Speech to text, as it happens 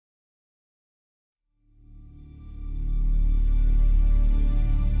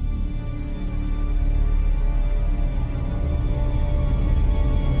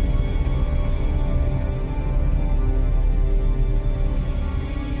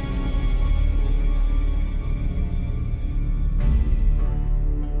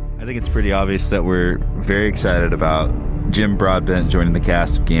think it's pretty obvious that we're very excited about Jim Broadbent joining the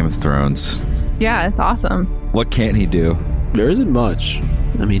cast of Game of Thrones. Yeah, it's awesome. What can't he do? There isn't much.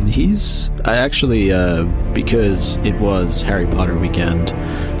 I mean, I actually, because it was Harry Potter weekend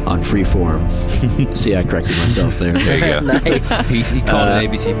on Freeform. See, I corrected myself there. There you go. Nice. He called an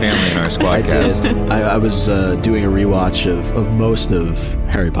ABC Family in our I squadcast. did. I was doing a rewatch of most of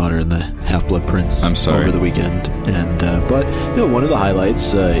Harry Potter and the Half-Blood Prince I'm sorry. over the weekend. And but no, one of the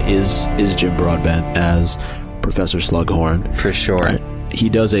highlights is Jim Broadbent as Professor Slughorn. For sure. He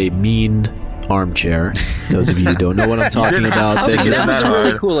does a mean armchair. Those of you who don't know what I'm talking about, Okay, then that just was a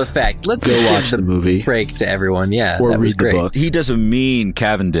really cool effect. Let's go just watch give the movie break to everyone. Yeah, or that was read the great. book. He does a mean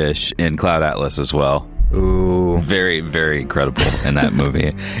Cavendish in Cloud Atlas as well. Ooh. Very, very incredible in that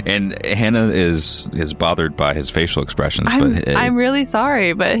movie. And Hannah is bothered by his facial expressions. I'm really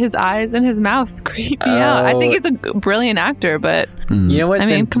sorry, but his eyes and his mouth creep me out. I think he's a brilliant actor, but You know what? I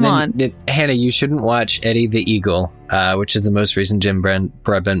mean, come on. Hannah, you shouldn't watch Eddie the Eagle, which is the most recent Jim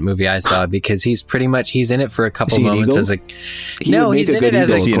Broadbent movie I saw, because he's in it for a couple Is he an moments eagle? as a. He No, would make he's a in good it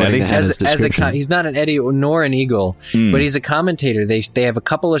as eagle, a according to Hannah's description. he's not an Eddie nor an eagle, but he's a commentator. They have a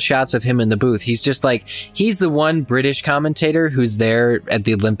couple of shots of him in the booth. He's just like, he's the one British commentator who's there at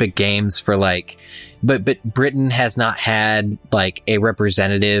the Olympic Games for like. But Britain has not had like a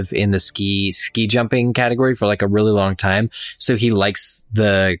representative in the ski jumping category for like a really long time. So he likes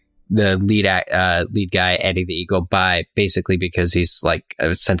the lead guy Eddie the Eagle basically because he's like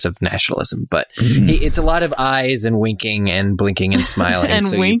a sense of nationalism. But it's a lot of eyes and winking and blinking and smiling. and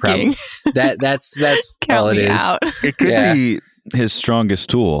so winking. That's Count all it me is. out. It could be his strongest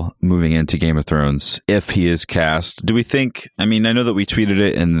tool moving into Game of Thrones if he is cast. Do we think, I mean, I know that we tweeted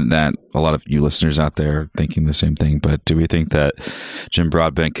it and that a lot of you listeners out there are thinking the same thing, but do we think that Jim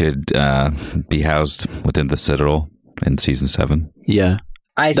Broadbent could be housed within the Citadel in season 7? Yeah.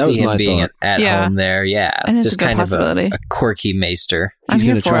 I That was see him my being thought. at Yeah. home there. Yeah. And it's Just a good kind of possibility. a quirky maester. He's I'm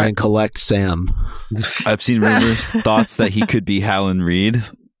going here to try for it. and collect Sam. I've seen rumors, thoughts that he could be Howland Reed.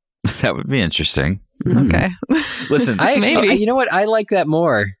 That would be interesting. Okay. Listen, I actually, Maybe. you know what? I like that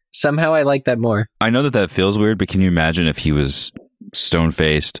more. Somehow I like that more. I know that feels weird, but can you imagine if he was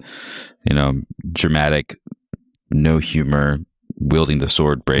stone-faced, dramatic, no humor, wielding the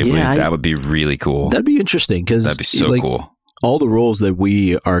sword bravely? Yeah, that would be really cool. That'd be interesting because That'd be so cool. All the roles that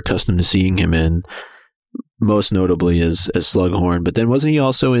we are accustomed to seeing him in, most notably as Slughorn, but then wasn't he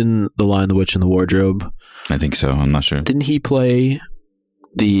also in The Lion, the Witch, and the Wardrobe? I think so. I'm not sure. Didn't he play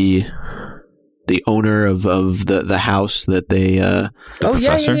the owner of the house that they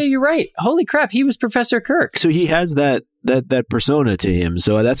Professor? Yeah, you're right. Holy crap, he was Professor Kirk. so he has that persona to him.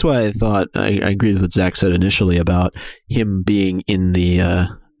 So that's why I thought I agreed with what Zach said initially about him being in the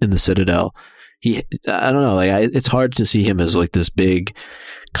Citadel. I don't know, it's hard to see him as like this big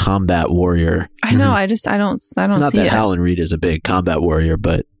combat warrior. I know. I don't Not see that it. Howland Reed is a big combat warrior,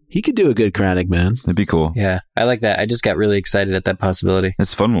 but he could do a good Kranich, man. It'd be cool. Yeah, I like that. I just got really excited at that possibility.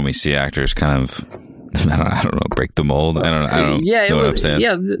 It's fun when we see actors kind of, I don't know, break the mold. I don't know what I'm saying.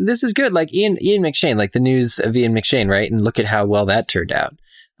 Yeah, this is good. Like Ian McShane, like the news of Ian McShane, right? And look at how well that turned out.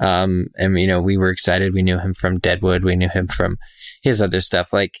 And we were excited. We knew him from Deadwood. We knew him from his other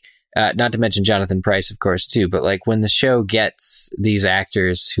stuff. Like, not to mention Jonathan Pryce, of course, too. But like when the show gets these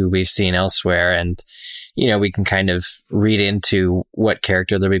actors who we've seen elsewhere, and we can kind of read into what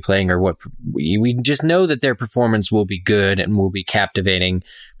character they'll be playing, or what we just know that their performance will be good and will be captivating,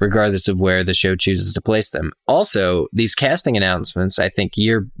 regardless of where the show chooses to place them. Also, these casting announcements, I think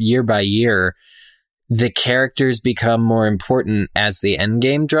year by year, the characters become more important as the end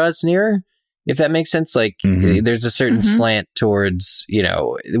game draws nearer. If that makes sense, like there's a certain slant towards,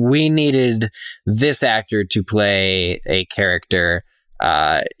 we needed this actor to play a character.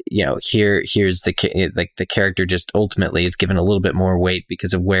 Here's the character just ultimately is given a little bit more weight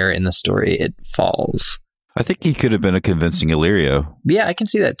because of where in the story it falls. I think he could have been a convincing Illyrio. Yeah, I can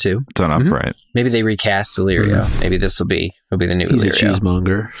see that too. Done upright. Maybe they recast Illyrio. Maybe he'll be the new He's Illyrio. a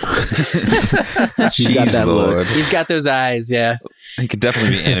cheesemonger. Cheese got that Lord. look. He's got those eyes, yeah. He could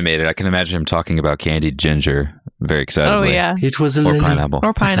definitely be animated. I can imagine him talking about candied ginger very excitedly. Oh yeah. It was a Or lily. pineapple.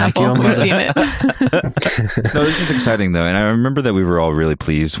 Or pineapple. Like your We've mother. seen it. No, this is exciting though, and I remember that we were all really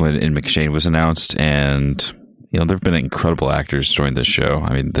pleased when In McShane was announced, and there have been incredible actors join this show.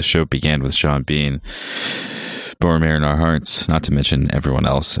 I mean, the show began with Sean Bean, Boromir in our hearts, not to mention everyone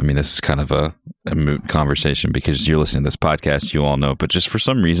else. I mean, this is kind of a moot conversation because you're listening to this podcast, you all know, but just for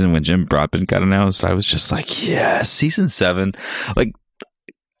some reason when Jim Broadbent got announced, I was just like, yes, season 7. Like,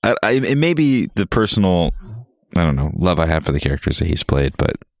 it may be the personal, I don't know, love I have for the characters that he's played,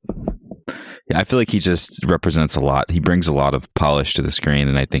 but I feel like he just represents a lot. He brings a lot of polish to the screen,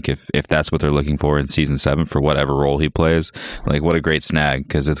 and I think if that's what they're looking for in season 7 for whatever role he plays, like what a great snag,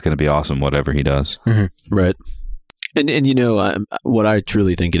 because it's going to be awesome whatever he does. Mm-hmm. Right. And you know, what I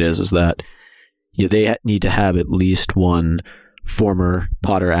truly think it is that they need to have at least one former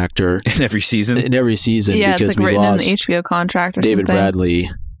Potter actor in every season. Yeah, because it's like we written lost in the HBO contract or David something. Bradley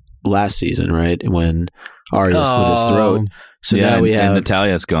last season, right? When Arya slit his throat. So yeah, now we have and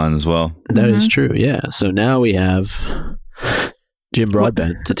Natalia's gone as well. That is true. Yeah. So now we have Jim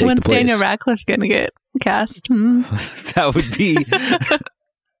Broadbent to take When's the place. Daniel Radcliffe going to get cast? That would be.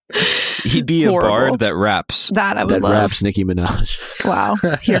 He'd be Horrible. a bard that raps. That I would that love. raps Nicki Minaj. Wow.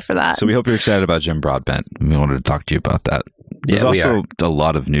 Here for that. So we hope you're excited about Jim Broadbent. We wanted to talk to you about that. There's Yeah, we also a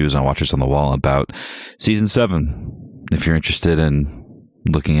lot of news on Watchers on the Wall about season 7. If you're interested in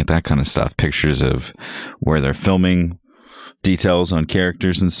looking at that kind of stuff, pictures of where they're filming, details on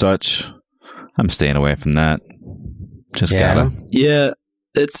characters and such, I'm staying away from that. Just gotta. Yeah,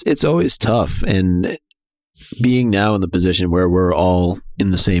 it's always tough, and being now in the position where we're all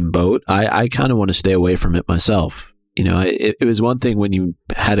in the same boat, I kind of want to stay away from it myself. You know, it was one thing when you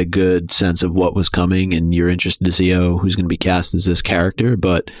had a good sense of what was coming and you're interested to see, who's going to be cast as this character,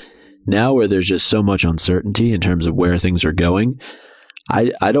 but now where there's just so much uncertainty in terms of where things are going,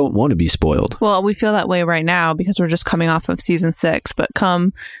 I don't want to be spoiled. Well, we feel that way right now because we're just coming off of season 6, but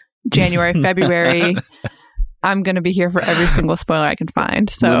come January, February, I'm going to be here for every single spoiler I can find.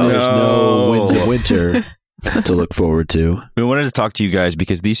 So When there's no Winds of Winter to look forward to. We wanted to talk to you guys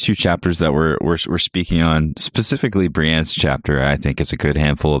because these 2 chapters that we're speaking on, specifically Brienne's chapter, I think is a good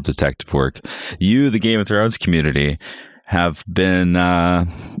handful of detective work. You, the Game of Thrones community, have been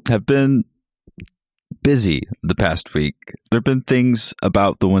busy the past week. There have been things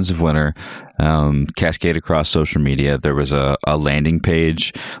about the Winds of Winter cascade across social media. There was a landing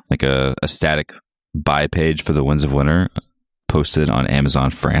page, like a static buy page for the Winds of Winter posted on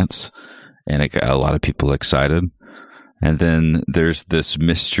Amazon France, and it got a lot of people excited. And then there's this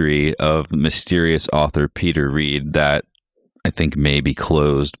mystery of mysterious author Peter Reed that I think may be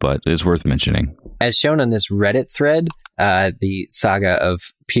closed, but is worth mentioning. As shown on this Reddit thread, the saga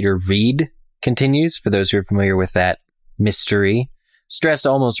of Peter Reed continues, for those who are familiar with that mystery. Stressed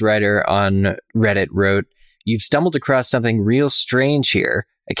Almost writer on Reddit wrote, "You've stumbled across something real strange here.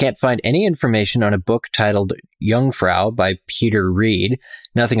 I can't find any information on a book titled Jungfrau by Peter Reed.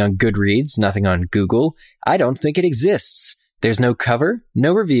 Nothing on Goodreads, nothing on Google. I don't think it exists. There's no cover,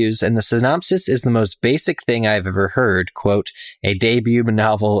 no reviews, and the synopsis is the most basic thing I've ever heard. Quote, a debut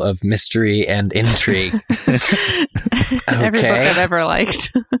novel of mystery and intrigue." Every book I've ever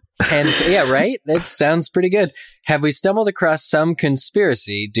liked. And yeah, right? That sounds pretty good. Have we stumbled across some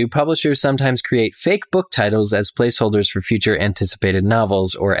conspiracy? Do publishers sometimes create fake book titles as placeholders for future anticipated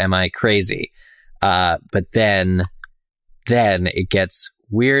novels, or am I crazy? But then it gets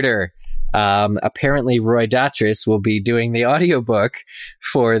weirder. Apparently Roy Dotrice will be doing the audiobook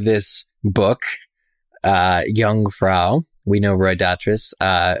for this book, Jungfrau. We know Roy Dotrice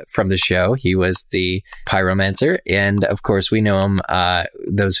from the show. He was the pyromancer. And of course, we know him,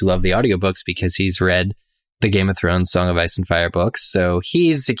 those who love the audiobooks, because he's read the Game of Thrones Song of Ice and Fire books. So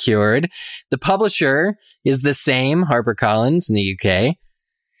he's secured. The publisher is the same, HarperCollins in the UK.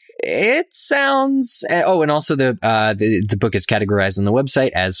 It sounds... Oh, and also the book is categorized on the website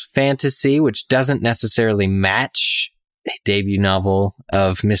as fantasy, which doesn't necessarily match a debut novel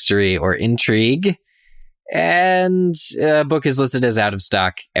of mystery or intrigue. And a book is listed as out of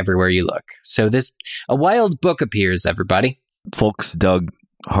stock everywhere you look. So a wild book appears, everybody. Folks dug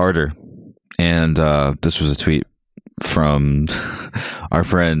harder. And this was a tweet from our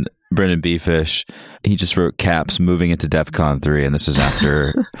friend Brendan B-Fish. He just wrote caps moving into DEFCON 3, and this is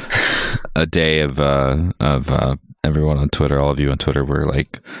after a day of everyone on Twitter, all of you on Twitter were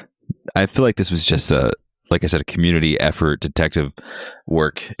like, I feel like this was just like I said, a community effort, detective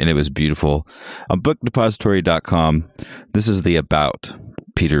work, and it was beautiful. On bookdepository.com, this is the About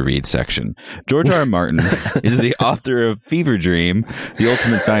Peter Reed section. George R. R. Martin is the author of Fever Dream, the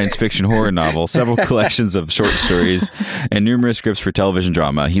ultimate science fiction horror novel, several collections of short stories, and numerous scripts for television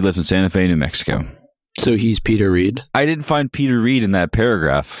drama. He lives in Santa Fe, New Mexico. So he's Peter Reed? I didn't find Peter Reed in that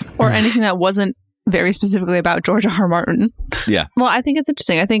paragraph. Or anything that wasn't very specifically about George R. R. Martin. Yeah. Well, I think it's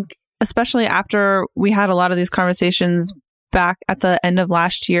interesting. I think especially after we had a lot of these conversations back at the end of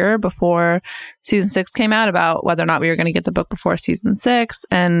last year before season 6 came out about whether or not we were going to get the book before season 6.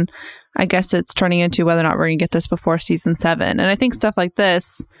 And I guess it's turning into whether or not we're going to get this before season 7. And I think stuff like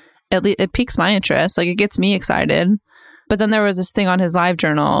this, it piques my interest. Like, it gets me excited. But then there was this thing on his live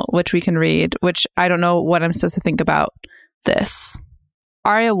journal, which we can read, which I don't know what I'm supposed to think about this.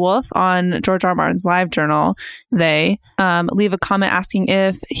 Arya Wolf on George R. R. Martin's Live Journal, they leave a comment asking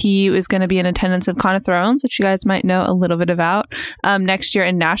if he is going to be in attendance of Con of Thrones, which you guys might know a little bit about, next year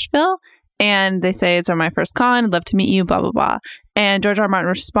in Nashville. And they say, it's my first con. I'd love to meet you, blah, blah, blah. And George R. R. Martin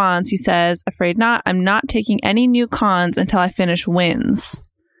responds, he says, afraid not. I'm not taking any new cons until I finish Winds.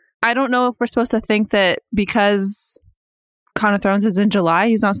 I don't know if we're supposed to think that because Con of Thrones is in July,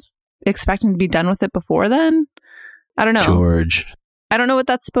 he's not expecting to be done with it before then. I don't know. George. I don't know what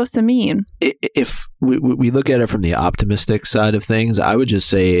that's supposed to mean. If we look at it from the optimistic side of things, I would just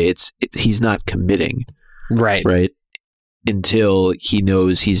say he's not committing. Right. Right. Until he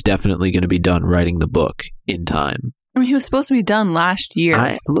knows he's definitely going to be done writing the book in time. I mean, he was supposed to be done last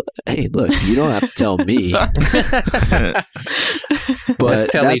year. Hey, look, you don't have to tell me. But let's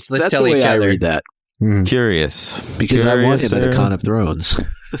tell that's the way each I other. read that. Curious. Because I want him at a Con of Thrones.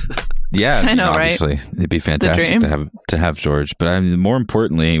 Yeah, I know, obviously, right? It'd be fantastic to have George. But I mean, more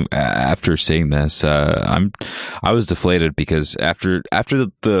importantly, after seeing this, I was deflated because after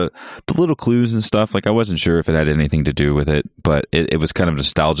the little clues and stuff, like I wasn't sure if it had anything to do with it, but it was kind of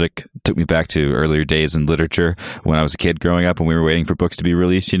nostalgic. It took me back to earlier days in literature when I was a kid growing up and we were waiting for books to be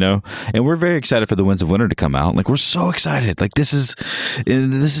released, And we're very excited for The Winds of Winter to come out. Like we're so excited. Like this is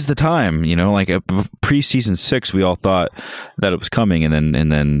the time, Like pre-season 6, we all thought that it was coming, and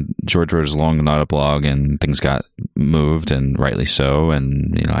then George wrote his long Not a blog, and things got moved, and rightly so.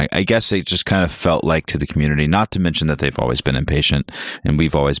 And I guess it just kind of felt like to the community, not to mention that they've always been impatient, and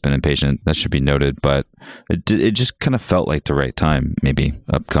we've always been impatient. That should be noted, but it just kind of felt like the right time, maybe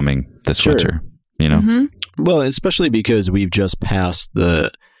upcoming this winter. Mm-hmm. Well, especially because we've just passed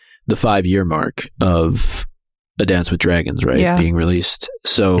the 5-year mark of A Dance with Dragons, right? Yeah. Being released,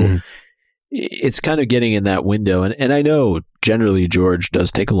 so. It's kind of getting in that window. And I know generally George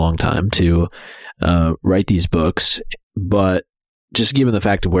does take a long time to write these books, but just given the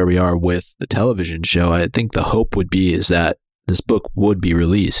fact of where we are with the television show, I think the hope would be is that this book would be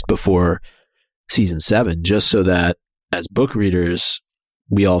released before season 7, just so that as book readers,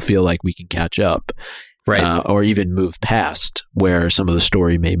 we all feel like we can catch up, right? Or even move past where some of the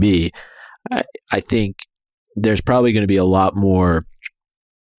story may be. I think there's probably going to be a lot more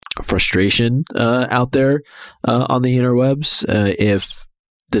frustration out there on the interwebs if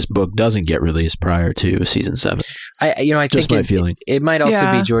this book doesn't get released prior to season 7. I just think my feeling. It might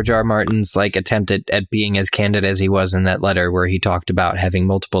also be George R. R. Martin's attempt at being as candid as he was in that letter, where he talked about having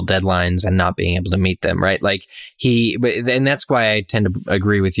multiple deadlines and not being able to meet them. Right, and that's why I tend to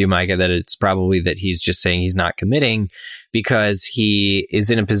agree with you, Micah, that it's probably that he's just saying he's not committing because he is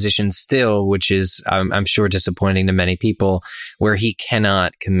in a position still, which is I'm sure disappointing to many people, where he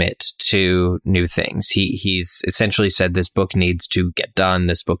cannot commit to new things. He's essentially said this book needs to get done.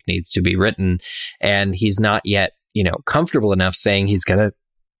 This book needs to be written, and he's not yet comfortable enough saying he's gonna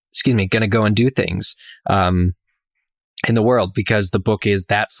go and do things in the world, because the book is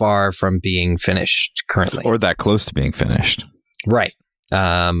that far from being finished currently, or that close to being finished, right?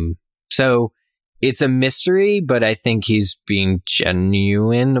 So it's a mystery, but I think he's being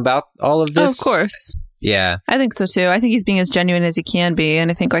genuine about all of this. Oh, of course. Yeah, I think so too. I think he's being as genuine as he can be,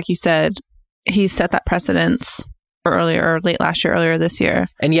 and I think, like you said, he set that precedence late last year, earlier this year.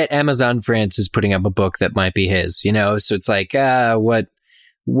 And yet Amazon France is putting up a book that might be his, so it's like, what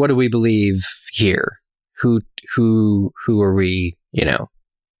do we believe here? Who are we,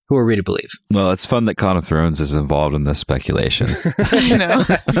 who are we to believe? Well, it's fun that Con of Thrones is involved in this speculation. I know.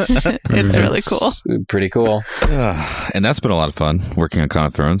 It's really cool. Pretty cool. And that's been a lot of fun working on Con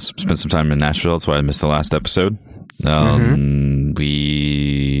of Thrones. Spent some time in Nashville. That's why I missed the last episode. I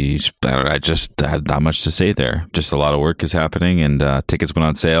just had not much to say there. Just a lot of work is happening, and tickets went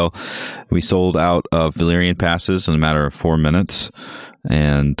on sale. We sold out of Valyrian passes in a matter of 4 minutes,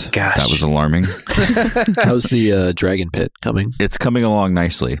 and that was alarming. How's the Dragon Pit coming? It's coming along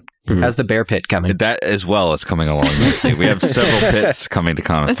nicely. How's the Bear Pit coming? That as well is coming along nicely. We have several pits coming to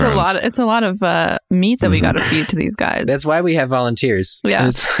Con of Thrones. It's a lot of meat that we got to feed to these guys. That's why we have volunteers. Yeah,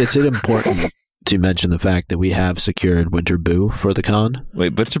 it's important to mention the fact that we have secured Winter Boo for the con.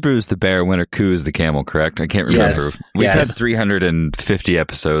 Wait, Winter Boo is the bear, Winter Coo is the camel, correct? I can't remember. Yes. We've had 350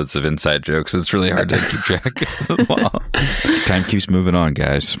 episodes of inside jokes. It's really hard to keep track. Wow. Time keeps moving on,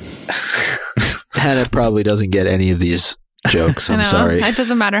 guys. Hannah probably doesn't get any of these jokes. I'm sorry. It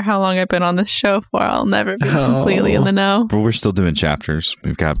doesn't matter how long I've been on this show for. I'll never be completely in the know. But we're still doing chapters.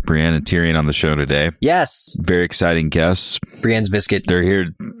 We've got Brienne and Tyrion on the show today. Yes. Very exciting guests. Brienne's biscuit. They're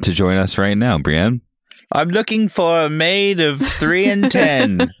here to join us right now. Brienne? I'm looking for a maid of 3 and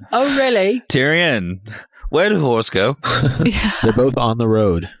 10. Oh, really? Tyrion, where'd the horse go? Yeah. They're both on the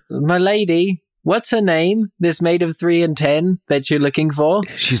road. My lady. what's her name? This maid of 3 and 10 that you're looking for?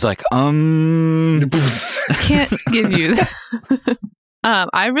 She's like, Can't give you that.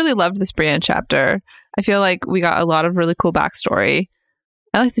 I really loved this Brienne chapter. I feel like we got a lot of really cool backstory.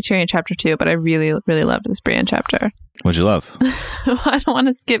 I like the Tyrion chapter too, but I really, really loved this Brienne chapter. What'd you love? I don't want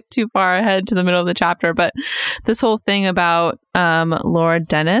to skip too far ahead to the middle of the chapter, but this whole thing about Lord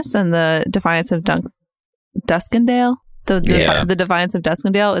Dennis and the defiance of Duskendale. The defiance of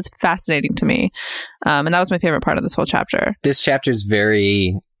Duskendale is fascinating to me. And that was my favorite part of this whole chapter. This chapter is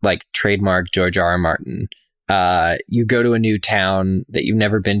very like trademark George R.R. Martin. You go to a new town that you've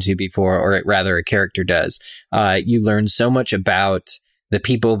never been to before, or rather a character does. You learn so much about the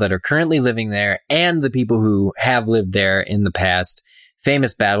people that are currently living there and the people who have lived there in the past,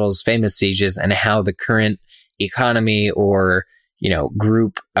 famous battles, famous sieges, and how the current economy or,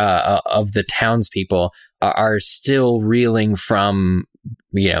 group of the townspeople are still reeling from,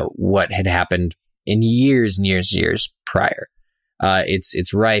 what had happened in years and years and years prior.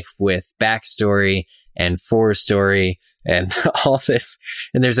 It's rife with backstory and forestory and all this.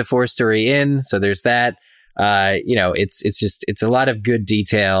 And there's a 4-story inn, so there's that. It's a lot of good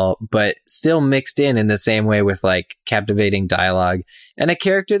detail, but still mixed in the same way with like captivating dialogue and a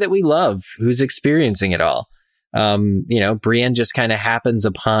character that we love who's experiencing it all. Brienne just kind of happens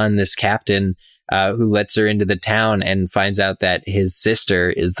upon this captain who lets her into the town and finds out that his sister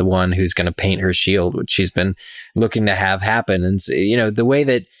is the one who's going to paint her shield, which she's been looking to have happen. And, the way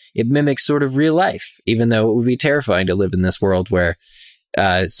that it mimics sort of real life, even though it would be terrifying to live in this world where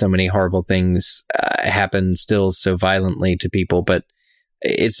so many horrible things happen still so violently to people. But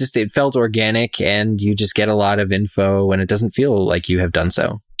it felt organic, and you just get a lot of info and it doesn't feel like you have done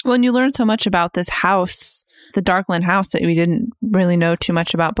so. Well, and you learn so much about this house, the Darkland house, that we didn't really know too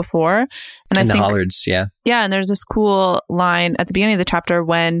much about before. And I think the Hollards, yeah. Yeah, and there's this cool line at the beginning of the chapter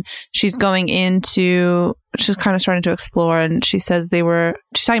when she's going into, she's kind of starting to explore, and she says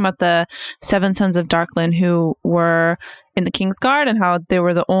she's talking about the 7 sons of Darkland who were in the Kingsguard and how they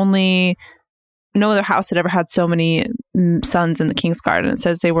were no other house had ever had so many sons in the Kingsguard. And it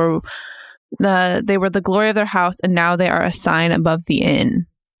says they were the glory of their house, and now they are a sign above the inn.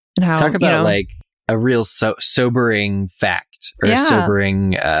 And how, talk about like a real sobering fact or a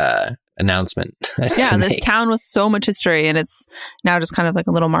sobering announcement. Yeah, this town with so much history, and it's now just kind of like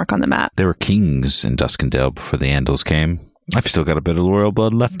a little mark on the map. There were kings in Duskendale before the Andals came. I've still got a bit of royal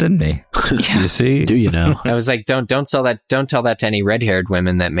blood left in me. You see? Do you know? I was like, don't tell that to any red-haired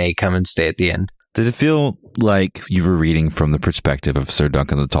women that may come and stay at the end. Did it feel like you were reading from the perspective of Sir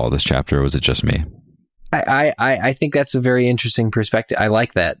Duncan the Tall this chapter, or was it just me? I think that's a very interesting perspective. I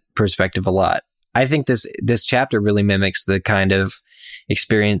like that perspective a lot. I think this chapter really mimics the kind of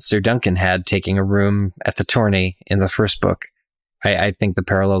experience Sir Duncan had taking a room at the tourney in the first book. I think the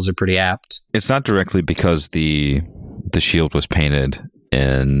parallels are pretty apt. It's not directly because the shield was painted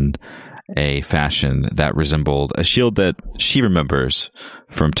in a fashion that resembled a shield that she remembers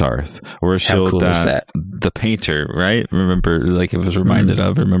from Tarth, or a shield cool that the painter, right? Remember, like it was reminded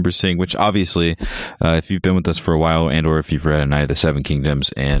of, remember seeing, which obviously, if you've been with us for a while, and or if you've read A Knight of the Seven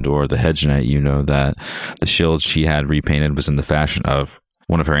Kingdoms and or The Hedge Knight, you know that the shield she had repainted was in the fashion of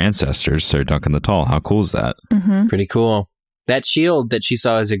one of her ancestors, Sir Duncan the Tall. How cool is that? Mm-hmm. Pretty cool. That shield that she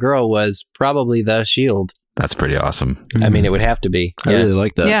saw as a girl was probably the shield. That's pretty awesome. I mean, it would have to be. I really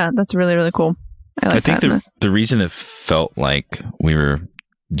like that. Yeah, that's really, really cool. I think the reason it felt like we were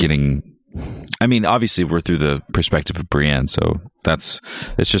getting, I mean, obviously we're through the perspective of Brienne, so it's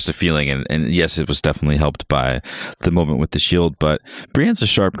just a feeling. And yes, it was definitely helped by the moment with the shield, but Brienne's a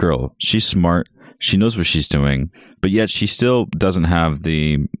sharp girl. She's smart. She knows what she's doing, but yet she still doesn't have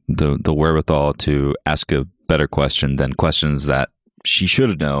the wherewithal to ask a better question than questions that she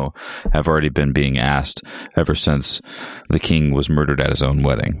should know have already been being asked ever since the king was murdered at his own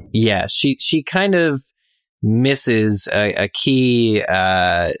wedding. Yeah, she kind of misses a key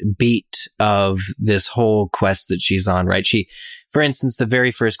beat of this whole quest that she's on, right? For instance, the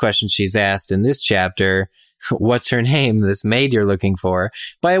very first question she's asked in this chapter, what's her name, this maid you're looking for,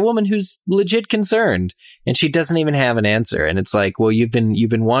 by a woman who's legit concerned, and she doesn't even have an answer. And it's like, well, you've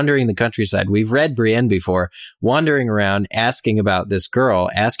been wandering the countryside. We've read Brienne before, wandering around asking about this girl,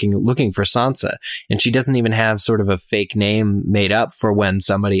 looking for Sansa, and she doesn't even have sort of a fake name made up for when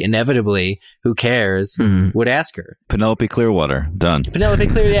somebody inevitably, who cares, would ask her. Penelope Clearwater, done. Penelope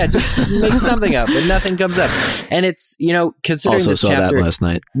Clearwater, yeah, just make something up, and nothing comes up. And it's, considering also this saw chapter, that last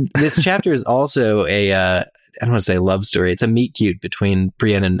night. This chapter is also I don't want to say love story. It's a meet cute between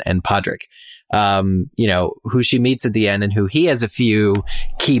Brienne and Podrick, who she meets at the end and who he has a few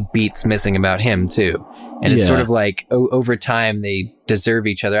key beats missing about him too. And it's sort of like over time they deserve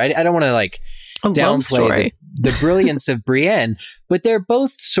each other. I don't want to downplay the brilliance of Brienne, but they're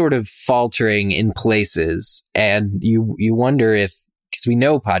both sort of faltering in places. And you wonder if, because we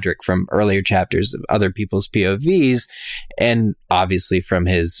know Podrick from earlier chapters of other people's POVs, and obviously from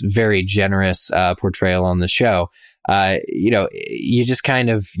his very generous portrayal on the show, you just kind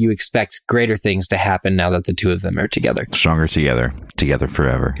of, you expect greater things to happen now that the two of them are together. Stronger together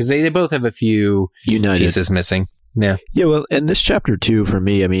forever. Because they both have a few pieces missing. Yeah. Yeah, well, and this chapter too, for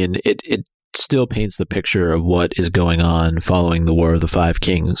me, I mean, it still paints the picture of what is going on following the War of the Five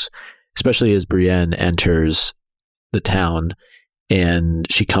Kings, especially as Brienne enters the town and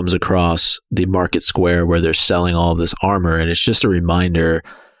she comes across the market square where they're selling all of this armor. And it's just a reminder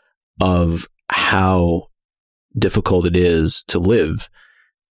of how difficult it is to live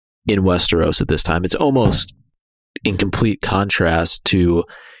in Westeros at this time. It's almost in complete contrast to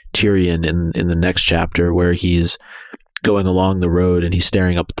Tyrion in the next chapter, where he's going along the road and he's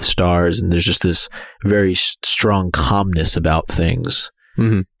staring up at the stars, and there's just this very strong calmness about things.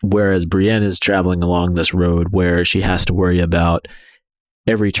 Mm-hmm. Whereas Brienne is traveling along this road where she has to worry about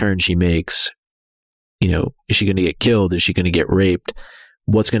every turn she makes. You know, is she going to get killed? Is she going to get raped?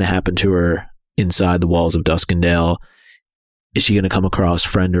 What's going to happen to her inside the walls of Duskendale? Is she going to come across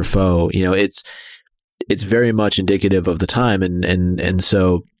friend or foe? You know, it's very much indicative of the time. And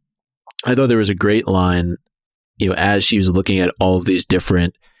so I thought there was a great line, you know, as she was looking at all of these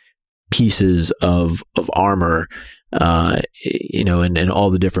different pieces of armor, you know, and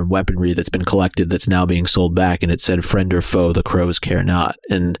all the different weaponry that's been collected that's now being sold back. And it said, friend or foe, the crows care not.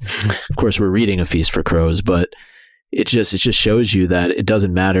 And of course we're reading A Feast for Crows, but it just shows you that it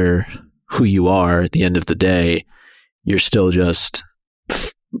doesn't matter who you are at the end of the day, you're still just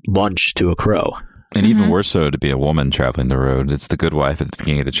lunch to a crow. And even worse so to be a woman traveling the road. It's the good wife at the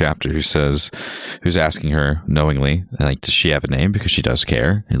beginning of the chapter who's asking her knowingly, like, does she have a name? Because she does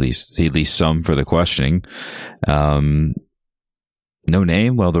care, at least some for the questioning. No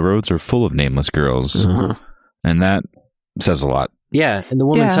name? Well, the roads are full of nameless girls. Uh-huh. And that says a lot. Yeah. And the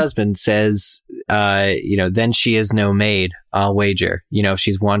woman's husband says, then she is no maid, I'll wager. You know,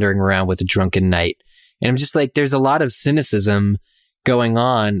 she's wandering around with a drunken knight. And I'm just like, there's a lot of cynicism going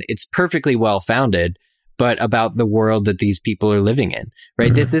on. It's perfectly well founded, but about the world that these people are living in,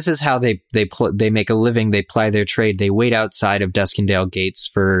 right? Mm-hmm. This is how they make a living. They ply their trade. They wait outside of Duskendale gates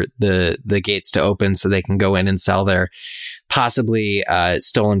for the gates to open so they can go in and sell their possibly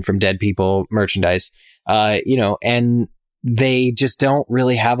stolen from dead people merchandise, and they just don't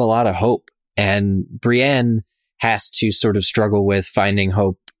really have a lot of hope. And Brienne has to sort of struggle with finding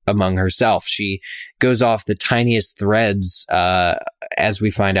hope among herself. She goes off the tiniest threads, as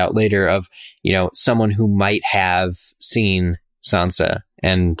we find out later, of, you know, someone who might have seen Sansa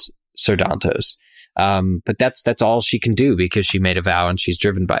and Ser Dantos. But that's all she can do because she made a vow and she's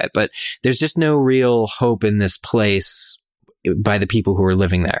driven by it. But there's just no real hope in this place by the people who are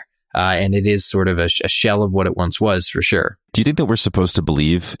living there. And it is sort of a shell of what it once was, for sure. Do you think that we're supposed to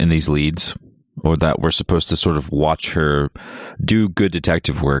believe in these leads? Or that we're supposed to sort of watch her do good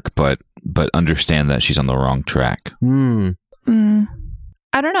detective work, but understand that she's on the wrong track? I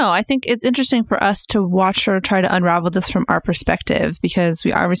don't know. I think it's interesting for us to watch her try to unravel this from our perspective, because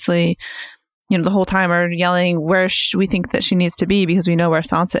we obviously, you know, the whole time are yelling where we think that she needs to be because we know where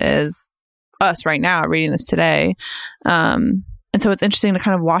Sansa is. Us right now reading this today. And so it's interesting to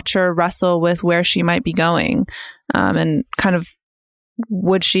kind of watch her wrestle with where she might be going, and kind of,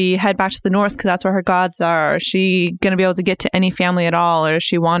 would she head back to the north because that's where her gods are? Is she going to be able to get to any family at all? Or is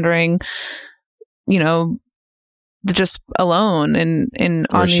she wandering, you know, just alone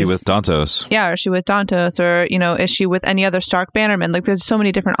or is she with Dantos? Yeah, or is she with Dantos? Or, you know, is she with any other Stark bannermen? Like, there's so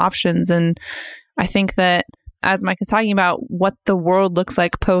many different options. And I think that, as Mike is talking about what the world looks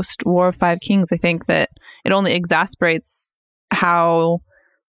like post War of Five Kings, I think that it only exacerbates how,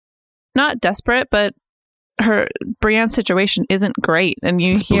 not desperate, but Brienne's situation isn't great. And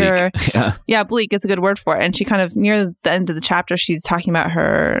you hear, bleak is a good word for it. And she kind of, near the end of the chapter, she's talking about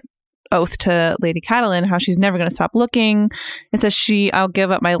her oath to Lady Catelyn, how she's never going to stop looking. It says I'll give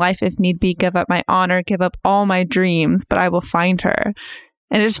up my life if need be, give up my honor, give up all my dreams, but I will find her.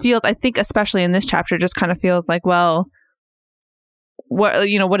 And it just feels, I think, especially in this chapter, just kind of feels like, well, what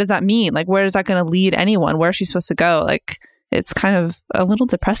does that mean? Like, where is that going to lead anyone? Where is she supposed to go? Like, it's kind of a little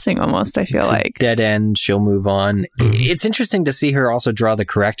depressing almost, I feel like. Dead end, she'll move on. It's interesting to see her also draw the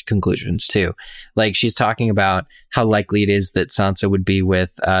correct conclusions, too. Like, she's talking about how likely it is that Sansa would be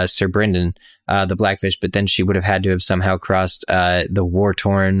with Sir Brynden, the Blackfish, but then she would have had to have somehow crossed the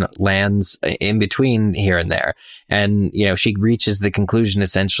war-torn lands in between here and there. And, she reaches the conclusion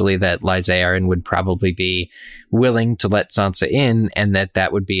essentially that Lysa Arryn would probably be willing to let Sansa in, and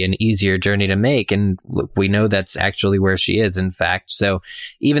that would be an easier journey to make. And look, we know that's actually where she is, in fact. So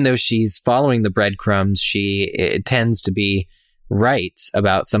even though she's following the breadcrumbs, she tends to be right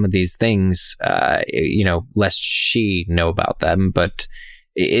about some of these things, lest she know about them. But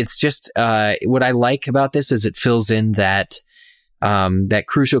it's just what I like about this is it fills in that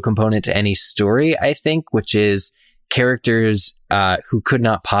crucial component to any story, I think, which is characters who could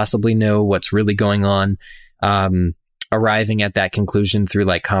not possibly know what's really going on, arriving at that conclusion through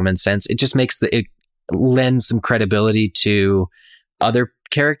like common sense. It just makes it lends some credibility to other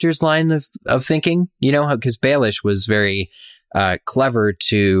characters' line of thinking, because Baelish was very clever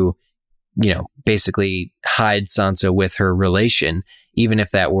to, basically hide Sansa with her relation, even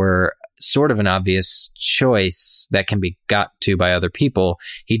if that were sort of an obvious choice that can be got to by other people.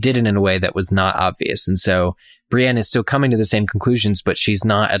 He did it in a way that was not obvious. And so Brienne is still coming to the same conclusions, but she's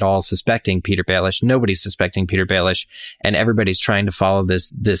not at all suspecting Petyr Baelish. Nobody's suspecting Petyr Baelish, and everybody's trying to follow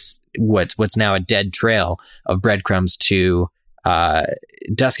this what's now a dead trail of breadcrumbs to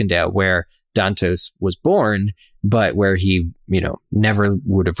Duskendale, where Dantos was born, but where he, never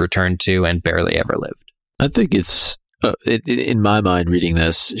would have returned to and barely ever lived. I think it's, in my mind, reading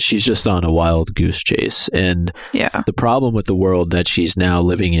this, she's just on a wild goose chase. And the problem with the world that she's now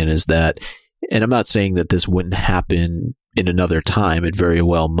living in is that, and I'm not saying that this wouldn't happen in another time, it very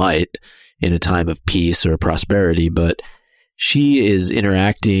well might, in a time of peace or prosperity, but she is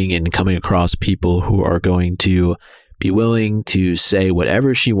interacting and coming across people who are going to be willing to say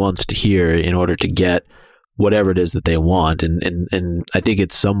whatever she wants to hear in order to get whatever it is that they want. And I think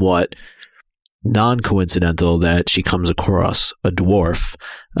it's somewhat non-coincidental that she comes across a dwarf,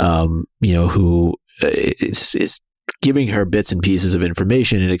 who is giving her bits and pieces of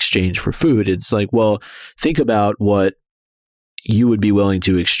information in exchange for food. It's like, well, think about what you would be willing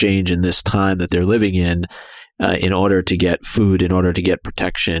to exchange in this time that they're living in order to get food, in order to get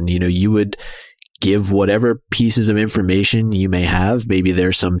protection. You would give whatever pieces of information you may have. Maybe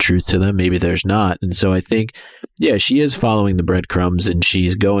there's some truth to them, maybe there's not. And so I think, she is following the breadcrumbs and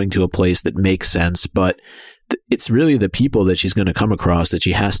she's going to a place that makes sense, but it's really the people that she's going to come across that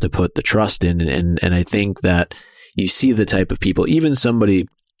she has to put the trust in. And I think that you see the type of people, even somebody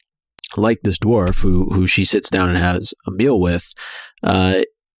like this dwarf who she sits down and has a meal with,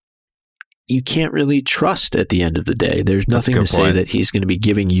 you can't really trust at the end of the day. There's nothing to say that he's going to be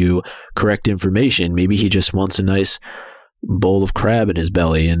giving you correct information. Maybe he just wants a nice bowl of crab in his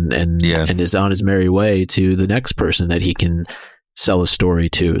belly and is on his merry way to the next person that he can sell a story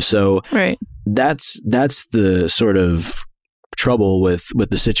to. So that's the sort of trouble with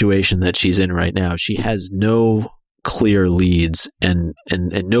the situation that she's in right now. She has no clear leads and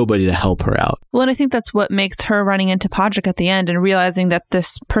nobody to help her out. Well, and I think that's what makes her running into Podrick at the end and realizing that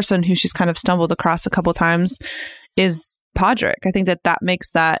this person who she's kind of stumbled across a couple times is Podrick. I think that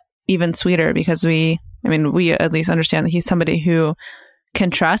makes that even sweeter because we at least understand that he's somebody who can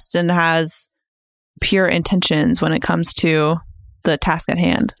trust and has pure intentions when it comes to the task at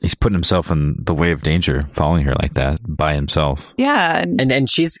hand. He's putting himself in the way of danger, following her like that by himself. Yeah, and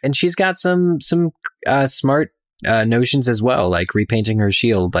she's got some smart notions as well, like repainting her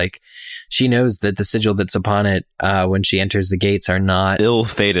shield. Like she knows that the sigil that's upon it when she enters the gates are not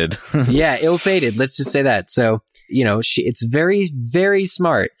ill-fated. Ill-fated. Let's just say that. So it's very, very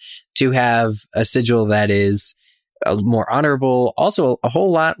smart to have a sigil that is more honorable, also a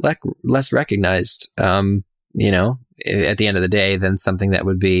whole lot less recognized. At the end of the day, than something that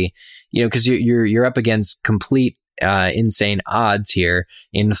would be, because you're up against complete insane odds here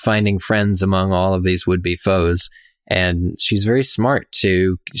in finding friends among all of these would-be foes. And she's very smart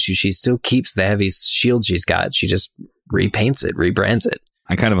she still keeps the heavy shield she's got. She just repaints it, rebrands it.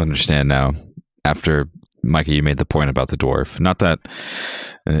 I kind of understand now after Micah, you made the point about the dwarf. Not that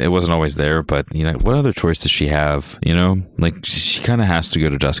it wasn't always there, but what other choice does she have? Like she kind of has to go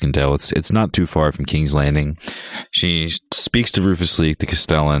to Duskendale. It's not too far from King's Landing. She speaks to Rufus Leake, the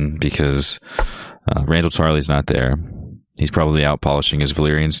Castellan, because Randall Tarley's not there. He's probably out polishing his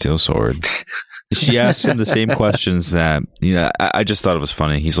Valyrian steel sword. She asks him the same questions that I just thought it was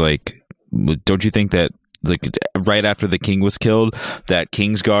funny. He's like, "Don't you think that?" Like right after the king was killed, that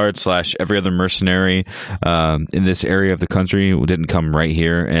Kingsguard / every other mercenary in this area of the country didn't come right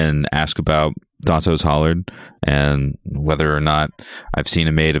here and ask about Dantos hollered, and whether or not I've seen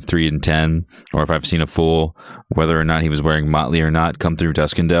a maid of 3 and 10, or if I've seen a fool, whether or not he was wearing motley or not, come through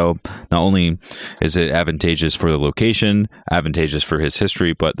Duskendale. Not only is it advantageous for the location, advantageous for his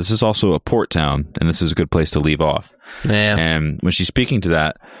history, but this is also a port town, and this is a good place to leave off. Yeah. And when she's speaking to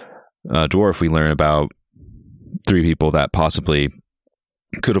that dwarf, we learn about 3 people that possibly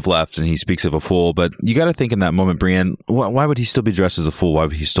could have left, and he speaks of a fool. But you got to think in that moment, Brienne, why would he still be dressed as a fool? Why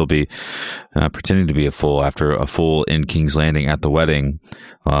would he still be pretending to be a fool after a fool in King's Landing at the wedding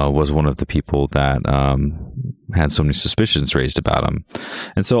was one of the people that had so many suspicions raised about him?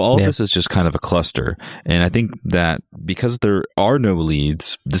 And so all of this is just kind of a cluster. And I think that because there are no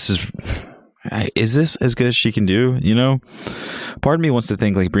leads, this is this as good as she can do? You know, part of me wants to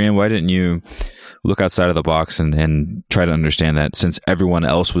think like, Brienne, why didn't you look outside of the box and try to understand that since everyone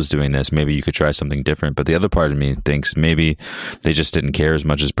else was doing this, maybe you could try something different? But the other part of me thinks maybe they just didn't care as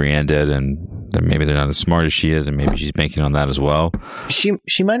much as Brienne did, and maybe they're not as smart as she is, and maybe she's banking on that as well.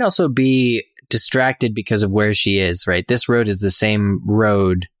 She might also be distracted because of where she is, right? This road is the same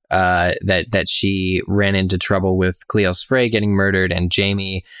road that she ran into trouble with Cleos Frey getting murdered, and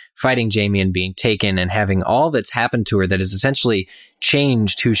Jaime fighting Jaime and being taken, and having all that's happened to her that has essentially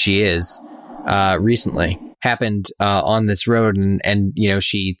changed who she is recently happened on this road. And you know,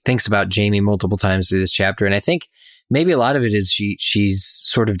 she thinks about Jaime multiple times through this chapter, and I think maybe a lot of it is she's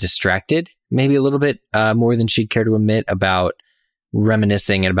sort of distracted, maybe a little bit more than she'd care to admit, about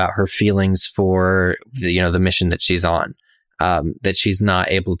reminiscing and about her feelings for the mission that she's on. That she's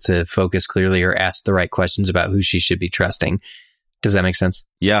not able to focus clearly or ask the right questions about who she should be trusting. Does that make sense?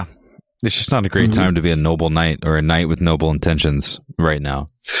 Yeah. It's just not a great time to be a noble knight or a knight with noble intentions right now.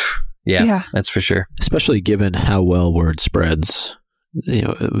 Yeah, that's for sure. Especially given how well word spreads. You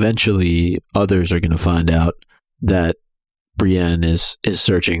know, eventually others are going to find out that Brienne is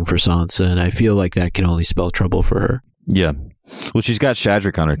searching for Sansa, and I feel like that can only spell trouble for her. Yeah. Well, she's got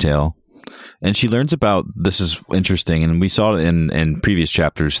Shadrick on her tail. And she learns about, this is interesting, and we saw it in previous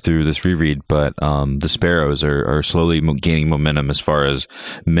chapters through this reread, but the Sparrows are slowly gaining momentum as far as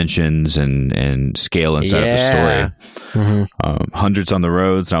mentions and scale inside of the story. Mm-hmm. Hundreds on the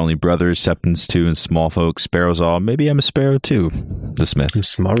roads, not only brothers, septons too, and small folk, sparrows all. Maybe I'm a sparrow too, the Smith. I'm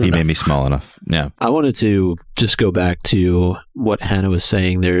small he enough. made me small enough. Yeah. I wanted to just go back to what Hannah was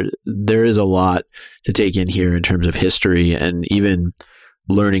saying. There is a lot to take in here in terms of history, and even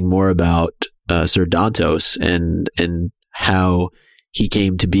learning more about Sir Dantos and how he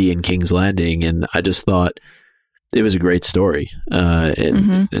came to be in King's Landing. And I just thought it was a great story.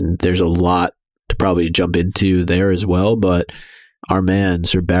 And there's a lot to probably jump into there as well. But our man,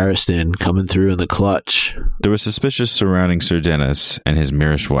 Sir Barristan, coming through in the clutch. There was suspicious surrounding Sir Dennis and his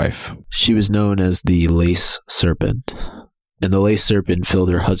Myrish wife. She was known as the Lace Serpent. And the Lace Serpent filled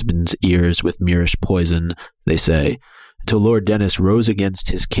her husband's ears with Myrish poison, they say, until Lord Dennis rose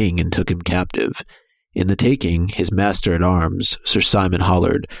against his king and took him captive. In the taking, his master-at-arms, Sir Simon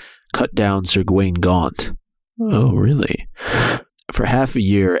Hollard, cut down Sir Gawain Gaunt. Oh, really? For half a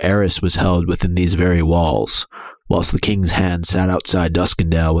year, Eris was held within these very walls, whilst the king's hand sat outside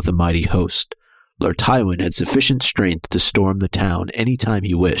Duskendale with a mighty host. Lord Tywin had sufficient strength to storm the town any time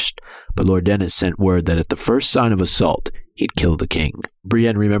he wished, but Lord Dennis sent word that at the first sign of assault, he'd kill the king.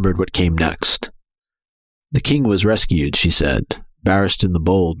 Brienne remembered what came next. The king was rescued, she said. Barristan the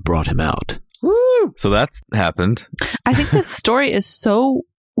Bold brought him out. Woo! So that happened. I think this story is so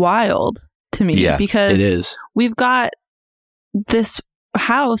wild to me because it is. We've got this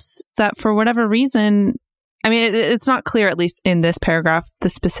house that for whatever reason, I mean, it's not clear, at least in this paragraph, the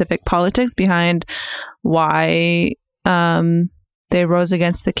specific politics behind why they rose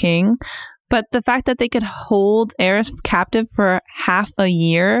against the king. But the fact that they could hold Eris captive for half a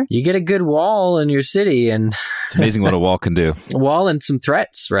year. You get a good wall in your city, and it's amazing what a wall can do. A wall and some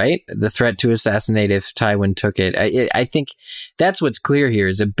threats, right? The threat to assassinate if Tywin took it. I think that's what's clear here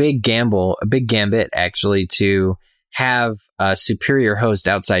is a big gamble, a big gambit, actually, to have a superior host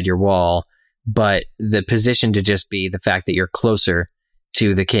outside your wall, but the position to just be the fact that you're closer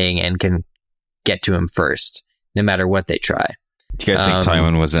to the king and can get to him first, no matter what they try. Do you guys think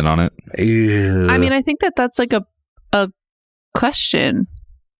Tywin was in on it? I mean, I think that's like a question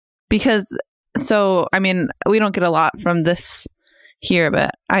because, I mean, we don't get a lot from this here,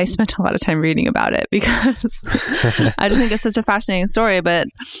 but I spent a lot of time reading about it because I just think it's such a fascinating story. But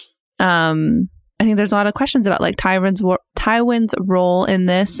I think there's a lot of questions about like Tywin's role in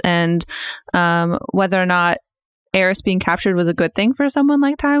this and whether or not Eris being captured was a good thing for someone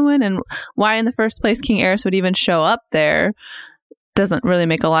like Tywin, and why in the first place King Eris would even show up there doesn't really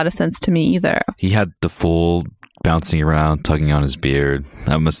make a lot of sense to me either. He had the full bouncing around, tugging on his beard.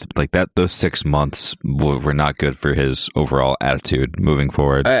 That must like that. Those 6 months were not good for his overall attitude moving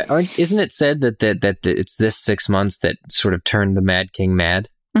forward. Isn't it said that it's this 6 months that sort of turned the Mad King mad?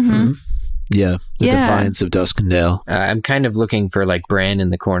 Mm-hmm. Yeah, the defiance of Duskendale. I'm kind of looking for like Bran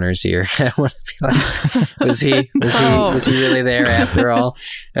in the corners here. I want to be like, was he really there after all?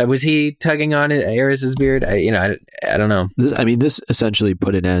 Was he tugging on Aerys's beard? I don't know. This essentially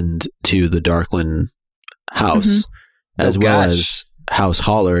put an end to the Darkland house, as well as House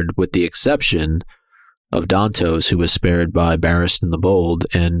Hollard, with the exception of Dantos, who was spared by Barristan the Bold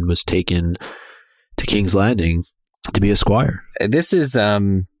and was taken to King's Landing to be a squire. This is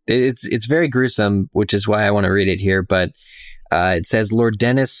it's very gruesome, which is why I want to read it here. But it says, Lord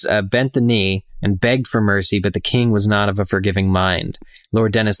Dennis bent the knee and begged for mercy, but the king was not of a forgiving mind.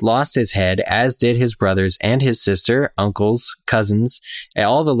 Lord Dennis lost his head, as did his brothers and his sister, uncles, cousins, and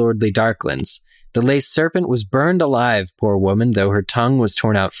all the lordly Darklands. The lace serpent was burned alive, poor woman, though her tongue was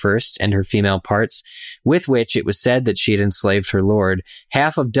torn out first, and her female parts, with which it was said that she had enslaved her lord.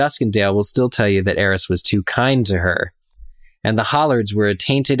 Half of Duskendale will still tell you that Aerys was too kind to her. And the Hollards were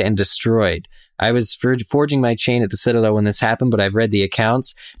attainted and destroyed. I was forging my chain at the Citadel when this happened, but I've read the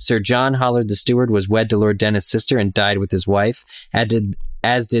accounts. Sir John Hollard the Steward was wed to Lord Dennis' sister and died with his wife,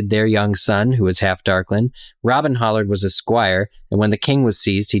 as did their young son, who was half Darkland. Robin Hollard was a squire, and when the king was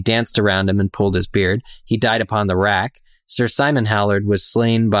seized, he danced around him and pulled his beard. He died upon the rack. Sir Simon Hollard was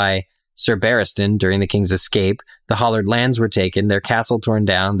slain by Sir Barristan during the king's escape. The Hollard lands were taken, their castle torn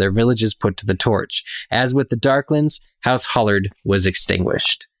down, their villages put to the torch. As with the Darklands, House Hollard was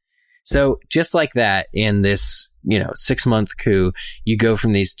extinguished. So just like that, in this 6-month coup, you go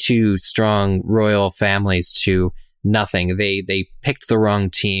from these two strong royal families to nothing. They picked the wrong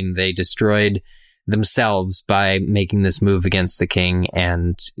team. They destroyed themselves by making this move against the king,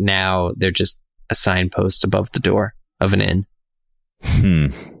 and now they're just a signpost above the door of an inn.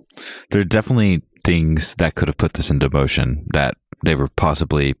 There are definitely things that could have put this into motion that they were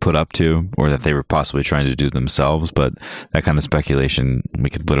possibly put up to, or that they were possibly trying to do themselves. But that kind of speculation, we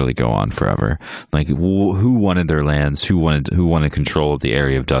could literally go on forever. Like, who wanted their lands? Who wanted control of the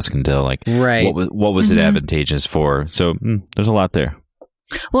area of Duskendale? Like, right. What was it advantageous for? So there's a lot there.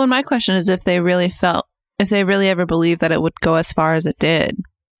 Well, and my question is if they really ever believed that it would go as far as it did.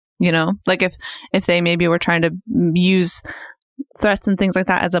 Like if they maybe were trying to use threats and things like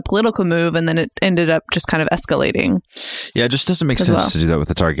that as a political move, and then it ended up just kind of escalating. Yeah, it just doesn't make sense to do that with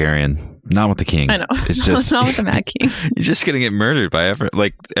the Targaryen, not with the king. I know. It's just not with the Mad King. You're just gonna get murdered by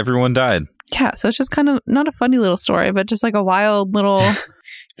everyone died. Yeah, so it's just kind of not a funny little story, but just like a wild little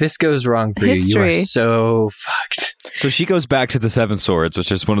this goes wrong for history. You are so fucked. So she goes back to the Seven Swords,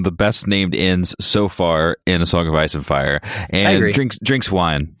 which is one of the best named inns so far in A Song of Ice and Fire, and drinks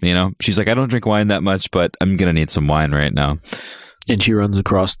wine. She's like, I don't drink wine that much, but I'm gonna need some wine right now. And she runs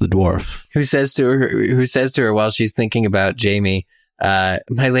across the dwarf, who says to her while she's thinking about Jaime,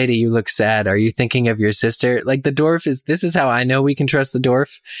 my lady, you look sad. Are you thinking of your sister? Like, the dwarf this is how I know we can trust the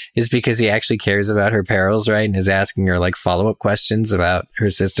dwarf, is because he actually cares about her perils, right? And is asking her like follow-up questions about her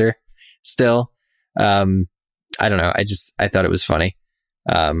sister still. I don't know. I thought it was funny.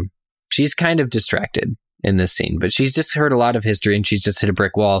 She's kind of distracted in this scene, but she's just heard a lot of history and she's just hit a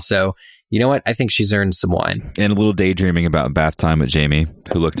brick wall. So you know what? I think she's earned some wine. And a little daydreaming about bath time with Jaime,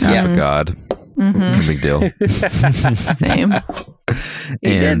 who looked half a god. No big deal. Same.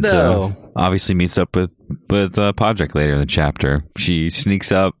 He did, though. Obviously meets up with Podrick later in the chapter. She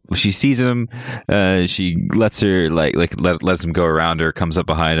sneaks up. She sees him. She lets her lets him go around her. Comes up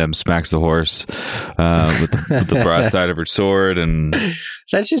behind him, smacks the horse with the broadside of her sword, and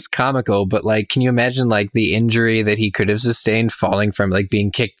that's just comical. But like, can you imagine like the injury that he could have sustained falling from like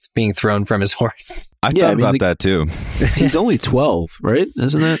being thrown from his horse? I thought about that too. He's only 12, right?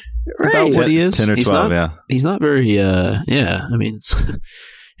 Isn't that right? About what he is? 10 or 12, He's not very,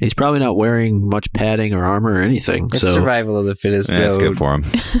 he's probably not wearing much padding or armor or anything. It's survival of the fittest. Yeah, that's good for him.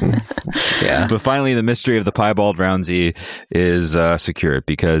 Yeah. But finally, the mystery of the piebald Roundsy is secured,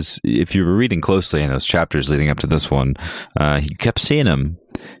 because if you were reading closely in those chapters leading up to this one, you kept seeing him.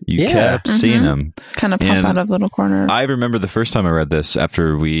 You kept seeing him. Kind of pop out of little corners. I remember the first time I read this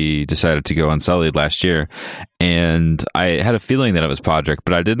after we decided to go Unsullied last year, and I had a feeling that it was Podrick,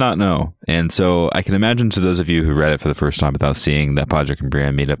 but I did not know. And so I can imagine, to those of you who read it for the first time without seeing that Podrick and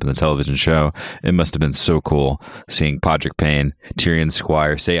Brienne meet up in the television show, it must have been so cool seeing Podrick Payne, Tyrion's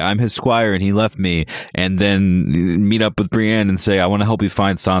squire, say, I'm his squire and he left me, and then meet up with Brienne and say, I want to help you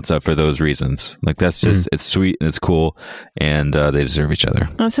find Sansa for those reasons. Like, that's just, it's sweet and it's cool, and they deserve each other.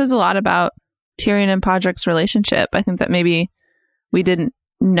 Well, it says a lot about Tyrion and Podrick's relationship. I think that maybe we didn't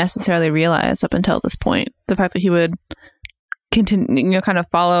necessarily realized up until this point. The fact that he would continue, kind of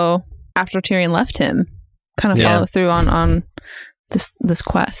follow after Tyrion left him, kind of follow through on this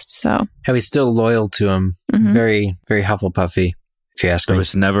quest. So how he's still loyal to him. Very, very Hufflepuffy, if you ask me. There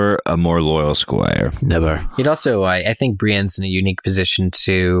was never a more loyal squire. Never. It also, I think Brienne's in a unique position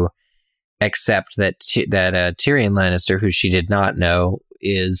to accept that Tyrion Lannister, who she did not know,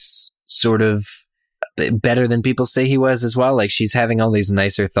 is sort of better than people say he was as well. Like, she's having all these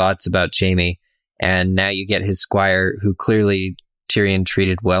nicer thoughts about Jaime, and now you get his squire, who clearly Tyrion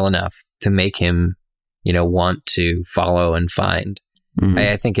treated well enough to make him, want to follow and find.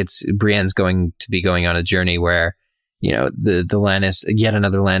 I think Brienne's going to be going on a journey where, the Lannister, yet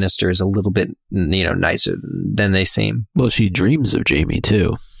another Lannister, is a little bit, nicer than they seem. Well, she dreams of Jaime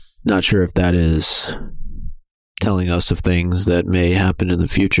too. Not sure if that is telling us of things that may happen in the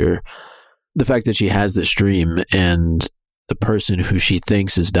future. The fact that she has this dream and the person who she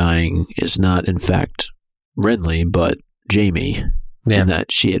thinks is dying is not, in fact, Renly, but Jaime, and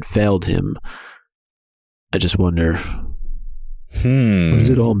that she had failed him. I just wonder, what does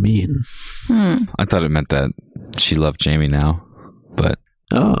it all mean? I thought it meant that she loved Jaime now, but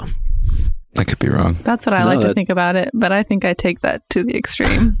I could be wrong. That's what I like to think about it, but I think I take that to the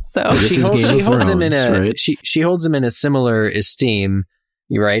extreme. So she holds him in a she holds him in a similar esteem.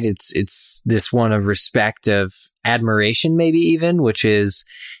 You're right. It's this one of respect, of admiration, maybe even, which is,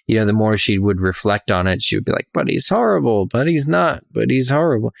 the more she would reflect on it, she would be like, but he's horrible, but he's not, but he's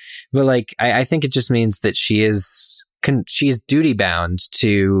horrible. But like, I think it just means that she's duty bound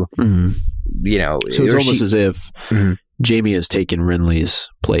to, So it's almost as if Jaime has taken Renly's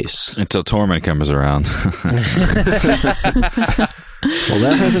place. Until Tormund comes around. Well,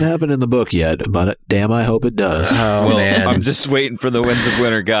 that hasn't happened in the book yet, but damn, I hope it does. Oh, well, man. I'm just waiting for the winds of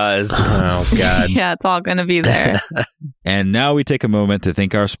winter, guys. Oh, God. Yeah, it's all going to be there. And now we take a moment to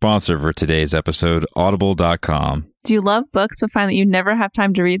thank our sponsor for today's episode, Audible.com. Do you love books but find that you never have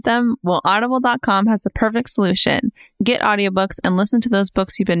time to read them? Well, Audible.com has the perfect solution. Get audiobooks and listen to those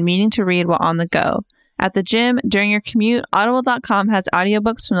books you've been meaning to read while on the go. At the gym, during your commute, Audible.com has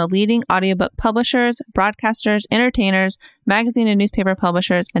audiobooks from the leading audiobook publishers, broadcasters, entertainers, magazine and newspaper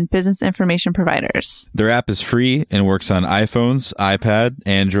publishers, and business information providers. Their app is free and works on iPhones, iPad,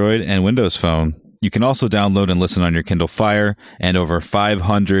 Android, and Windows Phone. You can also download and listen on your Kindle Fire and over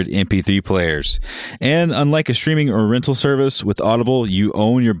 500 MP3 players. And unlike a streaming or rental service, with Audible, you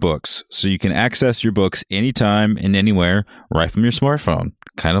own your books, so you can access your books anytime and anywhere right from your smartphone.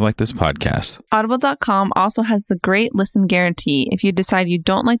 Kind of like this podcast. Audible.com also has the great listen guarantee. If you decide you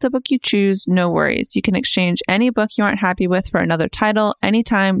don't like the book you choose, no worries. You can exchange any book you aren't happy with for another title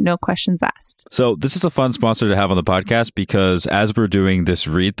anytime, no questions asked. So this is a fun sponsor to have on the podcast because as we're doing this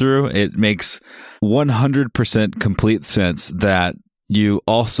read through, it makes 100% complete sense that you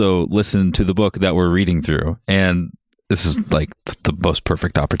also listen to the book that we're reading through. And this is like the most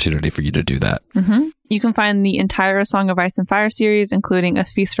perfect opportunity for you to do that. You can find the entire Song of Ice and Fire series, including A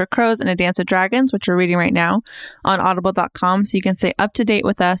Feast for Crows and A Dance of Dragons, which we're reading right now, on Audible.com, so you can stay up to date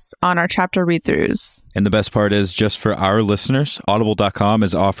with us on our chapter read-throughs. And the best part is, just for our listeners, Audible.com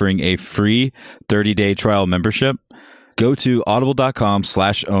is offering a free 30-day trial membership. Go to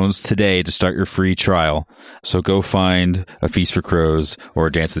audible.com/owns today to start your free trial. So go find A Feast for Crows or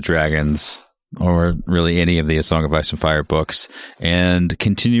A Dance of Dragons, or really any of the A Song of Ice and Fire books, and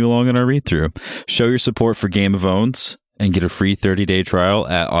continue along in our read-through. Show your support for Game of Owns and get a free 30-day trial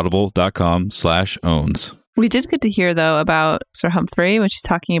at audible.com/owns. We did get to hear, though, about Sir Humphrey, when she's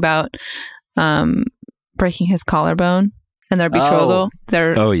talking about breaking his collarbone and their betrothal.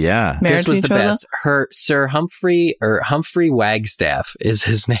 Oh, yeah. This was betrothal. the best. Sir Humphrey, or Humphrey Wagstaff is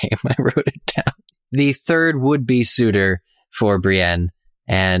his name. I wrote it down. The third would-be suitor for Brienne.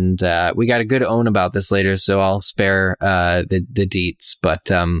 And we got a good own about this later, so I'll spare the deets. But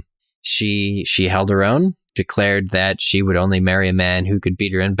she held her own, declared that she would only marry a man who could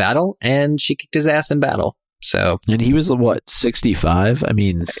beat her in battle, and she kicked his ass in battle. So, and he was, what, 65? I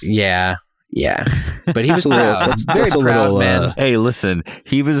mean, yeah. But he was proud. That's very proud, man. Hey, listen,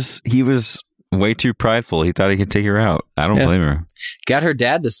 he was way too prideful. He thought he could take her out. I don't blame her. Got her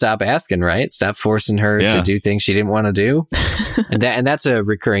dad to stop asking, right? Stop forcing her to do things she didn't want to do. and that's a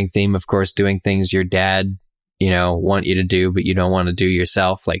recurring theme, of course, doing things your dad, want you to do, but you don't want to do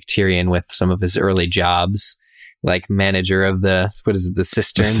yourself, like Tyrion with some of his early jobs, like manager of the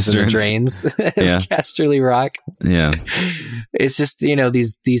cisterns and the drains of Casterly Rock. Yeah. It's just,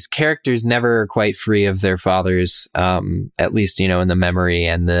 these characters never are quite free of their fathers, at least, in the memory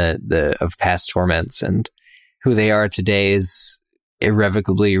and the of past torments, and who they are today is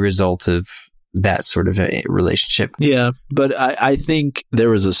irrevocably a result of that sort of a relationship. Yeah, but I think there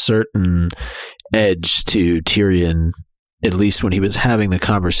was a certain edge to Tyrion, at least when he was having the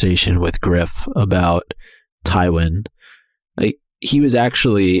conversation with Griff about Tywin. Like, he was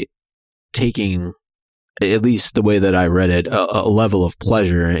actually taking, at least the way that I read it, a level of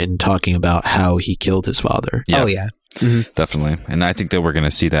pleasure in talking about how he killed his father. Yeah. Oh, yeah. Definitely. And I think that we're going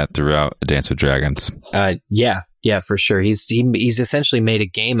to see that throughout A Dance with Dragons. Yeah, for sure. He's essentially made a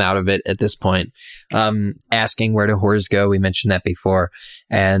game out of it at this point, asking where do whores go. We mentioned that before,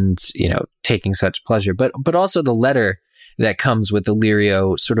 and taking such pleasure. But also the letter that comes with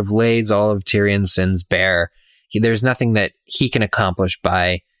Illyrio sort of lays all of Tyrion's sins bare. There's nothing that he can accomplish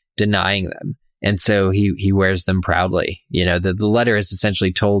by denying them, and so he wears them proudly. The letter has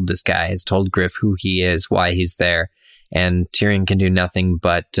essentially told this guy, has told Griff who he is, why he's there, and Tyrion can do nothing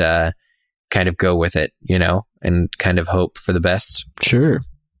but kind of go with it, and kind of hope for the best. Sure.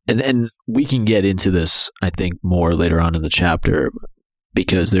 And we can get into this, I think, more later on in the chapter,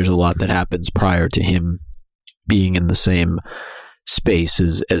 because there's a lot that happens prior to him being in the same space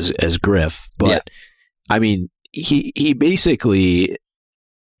as Griff. But, yeah. I mean, he basically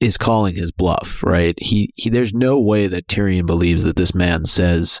is calling his bluff, right? He there's no way that Tyrion believes that this man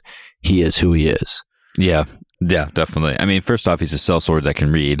says he is who he is. Yeah. Yeah, definitely. I mean, first off, he's a sellsword that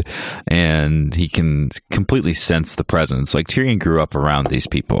can read, and he can completely sense the presence. Like, Tyrion grew up around these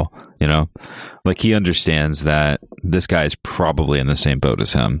people, Like, he understands that this guy is probably in the same boat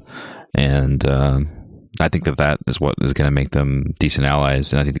as him. And I think that is what is going to make them decent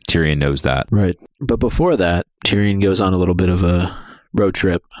allies, and I think Tyrion knows that. Right. But before that, Tyrion goes on a little bit of a road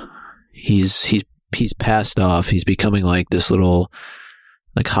trip. He's passed off. He's becoming like this little,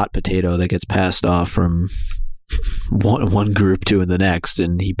 like, hot potato that gets passed off from one group to the next,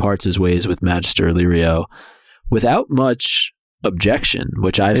 and he parts his ways with Magister Illyrio without much objection,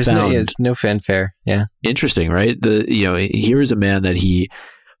 which I found no fanfare. Yeah, interesting, right? Here is a man that he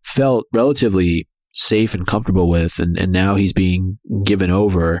felt relatively safe and comfortable with, and now he's being given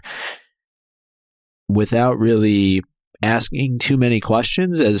over without really asking too many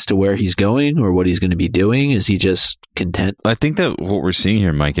questions as to where he's going or what he's going to be doing. Is he just content? I think that what we're seeing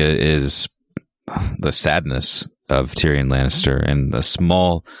here, Micah, is the sadness of Tyrion Lannister and a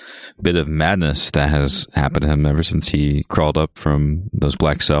small bit of madness that has happened to him ever since he crawled up from those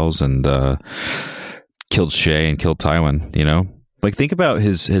black cells and killed Shae and killed Tywin. Like, think about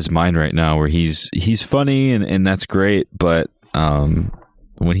his mind right now, where he's funny and that's great, but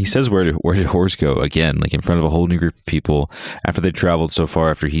when he says where did whores go, again, like in front of a whole new group of people, after they've traveled so far,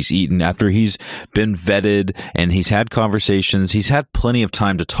 after he's eaten, after he's been vetted and he's had conversations, he's had plenty of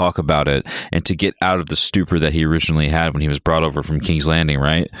time to talk about it and to get out of the stupor that he originally had when he was brought over from King's Landing,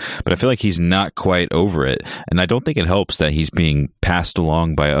 right? But I feel like he's not quite over it, and I don't think it helps that he's being passed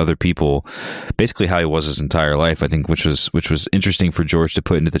along by other people, basically how he was his entire life, I think, which was interesting for George to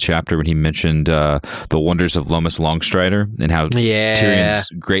put into the chapter when he mentioned the wonders of Lomas Longstrider and how Tyrion's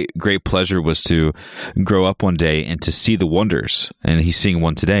great pleasure was to grow up one day and to see the wonders. And he's seeing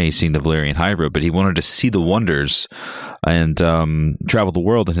one today. He's seeing the Valyrian High Road, but he wanted to see the wonders and travel the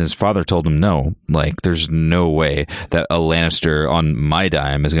world. And his father told him, no, like, there's no way that a Lannister on my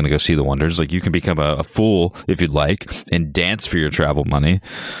dime is going to go see the wonders. Like, you can become a fool if you'd like and dance for your travel money.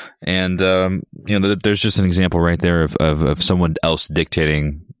 And there's just an example right there of someone else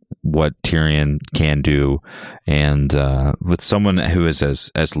dictating what Tyrion can do, and with someone who is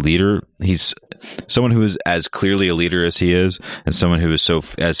as leader, he's someone who is as clearly a leader as he is, and someone who is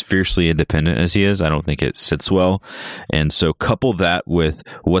as fiercely independent as he is. I don't think it sits well, and so couple that with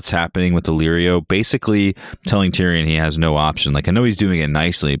what's happening with Illyrio, basically telling Tyrion he has no option. Like, I know he's doing it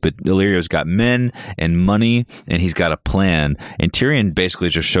nicely, but Illyrio's got men and money, and he's got a plan, and Tyrion basically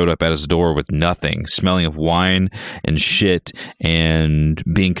just showed up at his door with nothing, smelling of wine and shit, and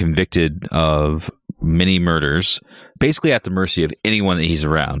being convicted of many murders, basically at the mercy of anyone that he's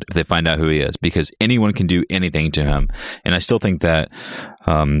around if they find out who he is, because anyone can do anything to him. And I still think that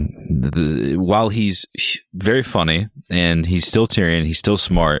while he's very funny and he's still Tyrion, he's still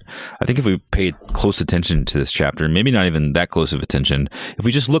smart, I think if we paid close attention to this chapter, maybe not even that close of attention, if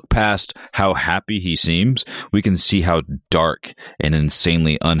we just look past how happy he seems, we can see how dark and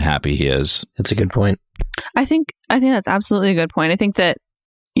insanely unhappy he is. That's a good point. I think that's absolutely a good point. I think that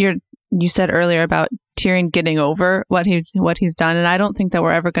you said earlier about Tyrion getting over what he's done, and I don't think that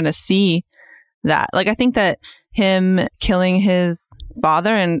we're ever going to see that. Like, I think that him killing his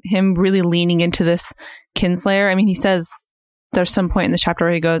father and him really leaning into this kinslayer. I mean, he says there's some point in the chapter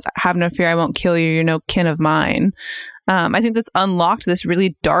where he goes, "Have no fear, I won't kill you. You're no kin of mine." I think that's unlocked this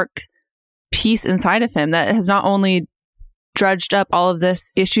really dark piece inside of him that has not only drudged up all of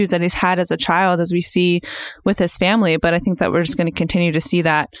this issues that he's had as a child, as we see with his family. But I think that we're just going to continue to see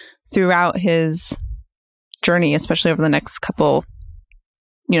that throughout his journey, especially over the next couple,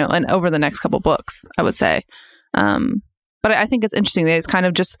 and over the next couple books, I would say. But I think it's interesting that he's kind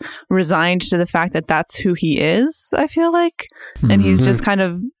of just resigned to the fact that that's who he is, I feel like. And he's just kind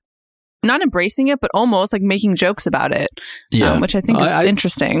of not embracing it, but almost like making jokes about it, which I think is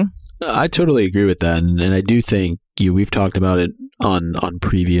interesting. I totally agree with that. And I do think we've talked about it on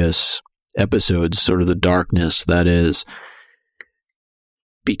previous episodes, sort of the darkness that is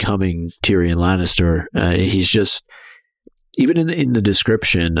becoming Tyrion Lannister. He's just, even in the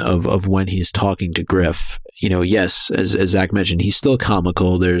description of when he's talking to Griff, yes, as Zach mentioned, he's still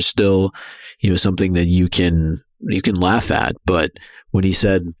comical. There's still, something that you can laugh at. But when he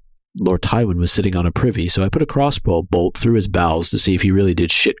said Lord Tywin was sitting on a privy, so I put a crossbow bolt through his bowels to see if he really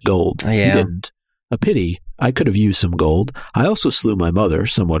did shit gold. Yeah. He didn't. A pity. I could have used some gold. I also slew my mother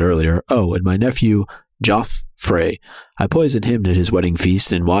somewhat earlier. Oh, and my nephew Joffrey. I poisoned him at his wedding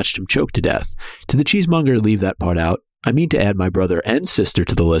feast and watched him choke to death. To the cheesemonger, leave that part out. I mean to add my brother and sister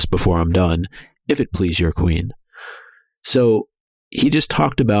to the list before I'm done, if it please your queen. So he just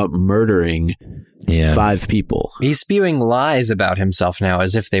talked about murdering 5 people. He's spewing lies about himself now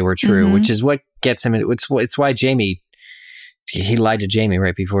as if they were true, which is what gets him. It's why Jaime, he lied to Jaime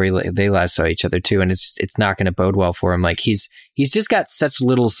right before they last saw each other too, and it's not going to bode well for him. Like he's just got such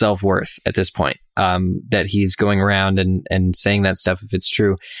little self-worth at this point, that he's going around and saying that stuff if it's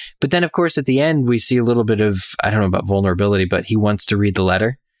true. But then of course at the end we see a little bit of, I don't know about vulnerability, but he wants to read the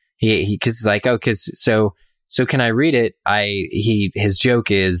letter. He cause it's like, so can I read it? His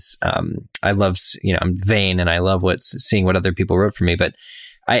joke is, I love, I'm vain and I love seeing what other people wrote for me. But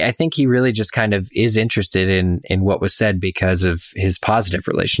I think he really just kind of is interested in what was said because of his positive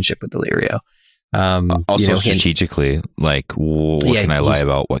relationship with Illyrio. Also strategically, like, what can I lie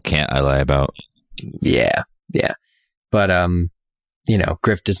about? What can't I lie about? Yeah. Yeah. But,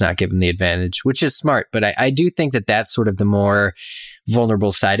 Griff does not give him the advantage, which is smart. But I do think that that's sort of the more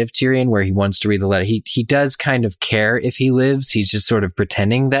vulnerable side of Tyrion, where he wants to read the letter. He does kind of care if he lives. He's just sort of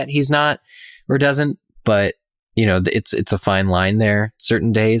pretending that he's not or doesn't. But, it's a fine line there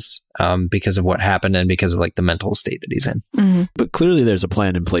certain days, because of what happened and because of like the mental state that he's in. Mm-hmm. But clearly there's a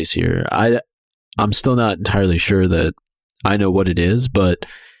plan in place here. I'm still not entirely sure that I know what it is, but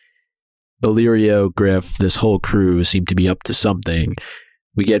Illyrio, Griff, this whole crew seem to be up to something.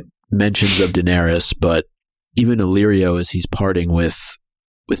 We get mentions of Daenerys, but even Illyrio, as he's parting with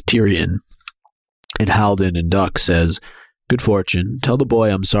Tyrion, and Haldon and Duck says, "Good fortune. Tell the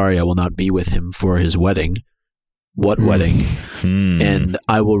boy I'm sorry I will not be with him for his wedding." What wedding? And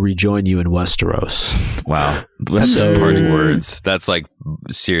I will rejoin you in Westeros. Wow. That's some parting words. That's like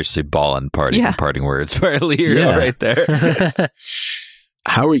seriously ballin' parting words for Illyrio right there.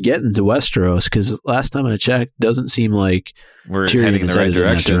 How are we getting to Westeros? Because last time I checked, doesn't seem like we're Tyrion heading in the right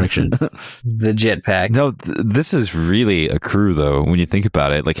direction. The jetpack. No, this is really a crew, though, when you think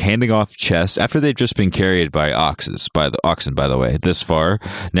about it. Like handing off chests after they've just been carried by oxen, by the way, this far.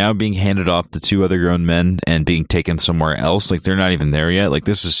 Now being handed off to 2 other grown men and being taken somewhere else. Like they're not even there yet. Like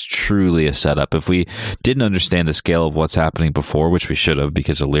this is truly a setup. If we didn't understand the scale of what's happening before, which we should have,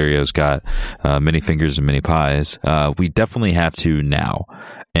 because Illyrio's got many fingers and many pies, we definitely have to now.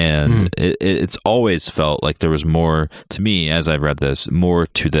 And it's always felt like there was more, to me, as I read this, more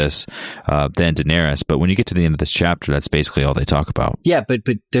to this than Daenerys. But when you get to the end of this chapter, that's basically all they talk about. Yeah, but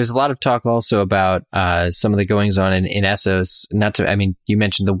there's a lot of talk also about some of the goings on in Essos. You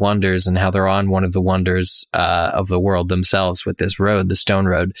mentioned the wonders and how they're on one of the wonders of the world themselves with this road, the stone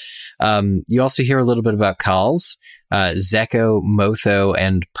road. You also hear a little bit about Khals, Zeko, Motho,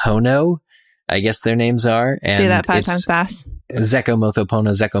 and Pono. I guess their names are. And say that 5 times fast. Zeko Motho Pono,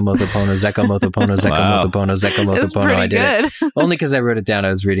 Zeko Motho Pono, Zeko Motho Pono, Zeko Motho Pono, Zeko Motho Pono. I did it. Only because I wrote it down. I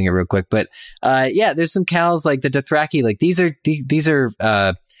was reading it real quick. But there's some Khals like the Dothraki. Like these are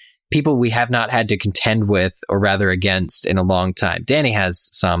people we have not had to contend with, or rather against, in a long time. Dany has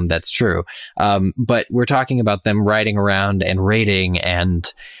some, that's true. But we're talking about them riding around and raiding and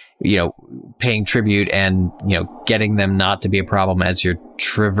paying tribute and, getting them not to be a problem as you're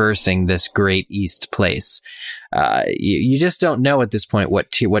traversing this great east place. You just don't know at this point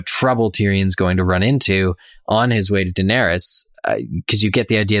what trouble Tyrion's going to run into on his way to Daenerys, because you get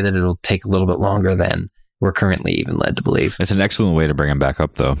the idea that it'll take a little bit longer than we're currently even led to believe. It's an excellent way to bring him back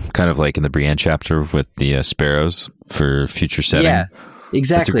up, though. Kind of like in the Brienne chapter with the sparrows for future setting. Yeah,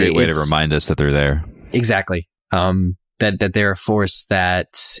 exactly. That's a great way to remind us that they're there. Exactly. That they're a force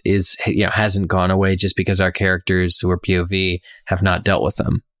that is, hasn't gone away just because our characters who are POV have not dealt with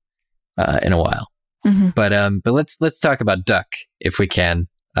them in a while. But let's talk about Duck if we can,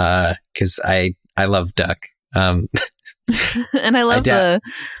 because I love Duck. And I love the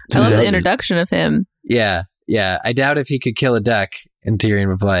introduction of him. Yeah. I doubt if he could kill a duck. And Tyrion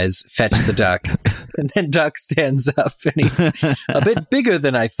replies, "Fetch the duck." And then Duck stands up, and he's a bit bigger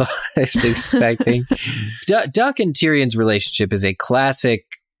than I thought I was expecting. Duck and Tyrion's relationship is a classic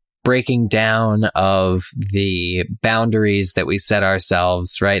breaking down of the boundaries that we set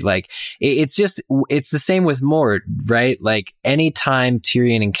ourselves, right? Like, it's the same with Mort, right? Like, anytime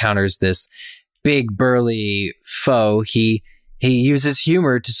Tyrion encounters this big burly foe, he uses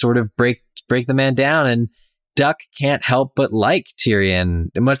humor to sort of break the man down, and Duck can't help but like Tyrion,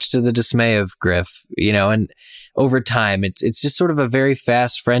 much to the dismay of Griff, and over time, it's just sort of a very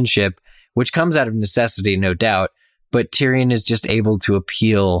fast friendship, which comes out of necessity, no doubt, but Tyrion is just able to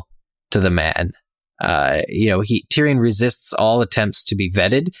appeal to the man. Tyrion resists all attempts to be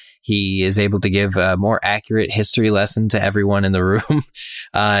vetted. He is able to give a more accurate history lesson to everyone in the room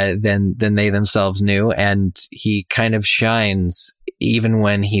than they themselves knew, and he kind of shines even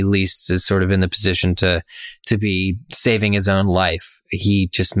when he least is sort of in the position to be saving his own life. He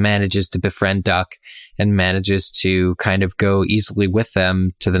just manages to befriend Duck and manages to kind of go easily with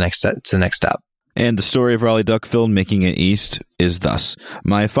them to the next stop. And the story of Raleigh Duckfield making it east is thus.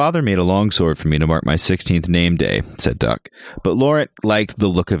 "My father made a longsword for me to mark my 16th name day," said Duck. "But Laurent liked the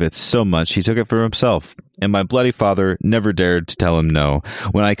look of it so much he took it for himself. And my bloody father never dared to tell him no.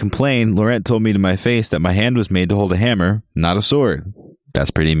 When I complained, Laurent told me to my face that my hand was made to hold a hammer, not a sword.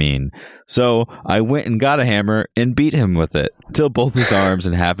 That's pretty mean. So I went and got a hammer and beat him with it, till both his arms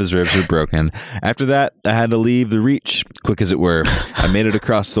and half his ribs were broken. After that, I had to leave the reach, quick as it were. I made it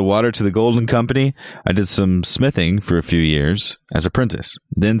across the water to the Golden Company. I did some smithing for a few years as apprentice.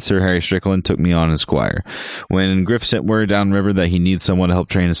 Then Sir Harry Strickland took me on as squire. When Griff sent word downriver that he needs someone to help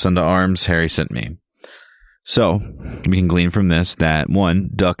train his son to arms, Harry sent me." So we can glean from this that, one,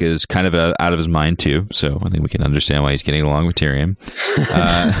 Duck is kind of out of his mind too, so I think we can understand why he's getting along with Tyrion.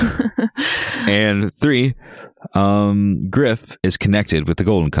 And 3, Griff is connected with the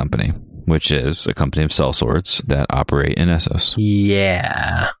Golden Company, which is a company of sellswords that operate in Essos.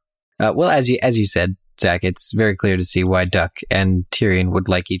 Yeah. Well, as you said, Zach, it's very clear to see why Duck and Tyrion would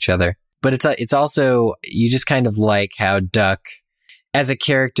like each other. But it's also, you just kind of like how Duck, as a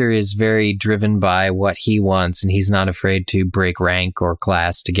character, is very driven by what he wants, and he's not afraid to break rank or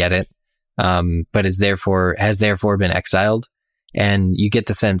class to get it, but has therefore been exiled. And you get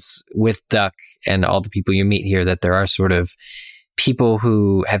the sense with Duck and all the people you meet here that there are sort of people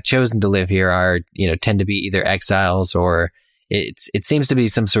who have chosen to live here tend to be either exiles, or it seems to be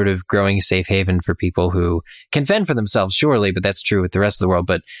some sort of growing safe haven for people who can fend for themselves, surely, but that's true with the rest of the world,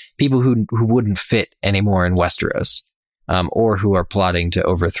 but people who wouldn't fit anymore in Westeros. Or who are plotting to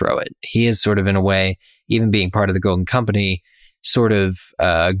overthrow it. He is sort of, in a way, even being part of the Golden Company, sort of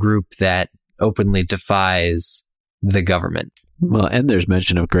a group that openly defies the government. Well, and there's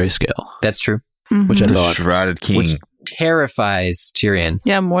mention of Grayscale. That's true. Mm-hmm. Which I The thought, Shrouded King. Which terrifies Tyrion.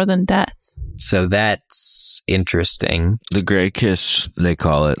 Yeah, more than death. So that's interesting. The Grey Kiss, they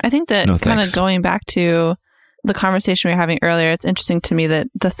call it. I think that No, kind thanks. of going back to the conversation we were having earlier, it's interesting to me that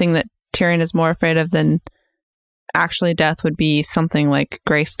the thing that Tyrion is more afraid of than actually death would be something like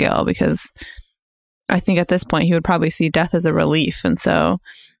Grayscale, because I think at this point he would probably see death as a relief. And so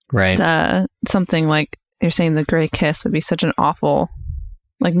Right. Something like you're saying the Grey Kiss would be such an awful,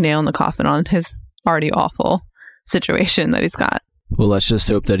 like, nail in the coffin on his already awful situation that he's got. well, let's just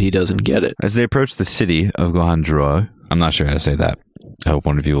hope that he doesn't get it. As they approach the city of Gohandroa, I'm not sure how to say that. I hope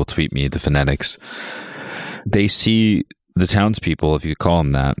one of you will tweet me the phonetics. They see the townspeople, if you call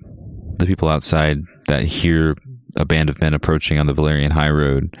them that, the people outside that hear a band of men approaching on the Valyrian High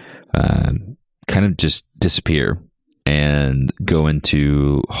Road, kind of just disappear and go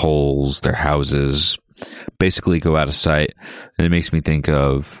into holes, their houses, basically go out of sight. And it makes me think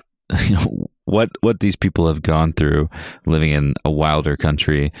of, what these people have gone through living in a wilder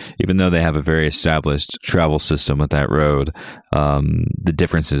country, even though they have a very established travel system with that road. The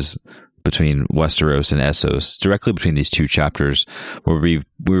differences between Westeros and Essos, directly between these two chapters, where we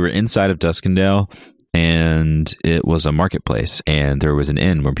were inside of Duskendale, and it was a marketplace, and there was an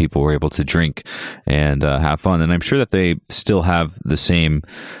inn where people were able to drink and have fun. And I'm sure that they still have the same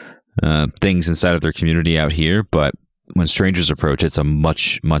things inside of their community out here, but when strangers approach, it's a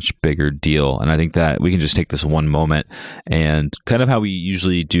much, much bigger deal. And I think that we can just take this one moment and kind of how we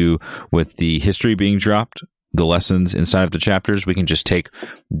usually do with the history being dropped the lessons inside of the chapters. We can just take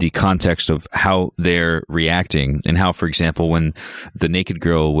the context of how they're reacting, and how, for example, when the naked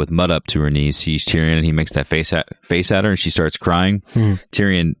girl with mud up to her knees sees Tyrion and he makes that face at her and she starts crying,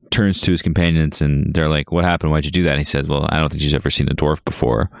 Tyrion turns to his companions and they're like, what happened? Why'd you do that? And he says, well, I don't think she's ever seen a dwarf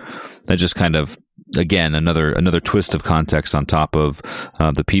before. That just kind of, again, another twist of context on top of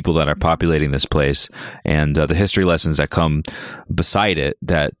the people that are populating this place, and the history lessons that come beside it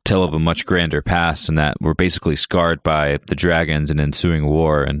that tell of a much grander past, and that were basically scarred by the dragons and ensuing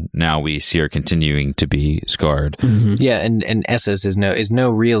war, and now we see are continuing to be scarred. Yeah, and Essos is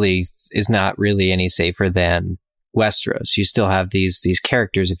not really any safer than Westeros. You still have these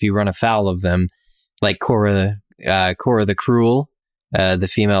characters. If you run afoul of them, like Cora the Cruel, the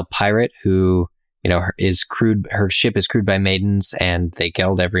female pirate who, her ship is crewed by maidens and they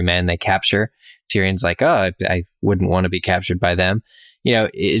geld every man they capture. Tyrion's like, oh, I wouldn't want to be captured by them.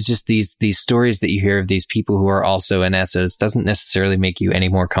 It's just these stories that you hear of these people who are also in Essos doesn't necessarily make you any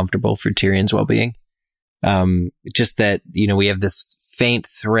more comfortable for Tyrion's well-being. Just that, we have this faint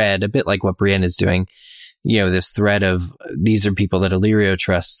thread, a bit like what Brienne is doing, this thread of these are people that Illyrio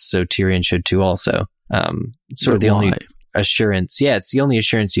trusts, so Tyrion should too also. Sort of the only assurance. Yeah, it's the only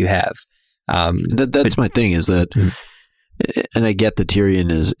assurance you have. That's my thing, is that, and I get that Tyrion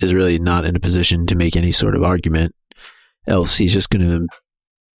is really not in a position to make any sort of argument, else he's just going to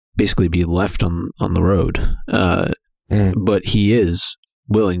basically be left on the road. But he is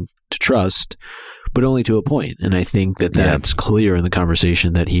willing to trust, but only to a point. And I think that's clear in the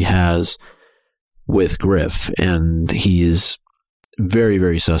conversation that he has with Griff, and he is very,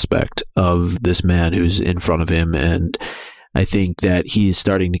 very suspect of this man who's in front of him. And I think that he's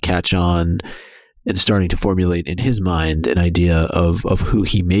starting to catch on and starting to formulate in his mind an idea of who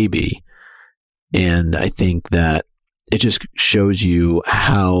he may be. And I think that it just shows you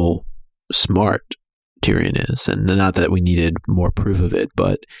how smart Tyrion is. And not that we needed more proof of it,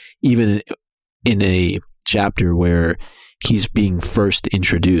 but even in a chapter where he's being first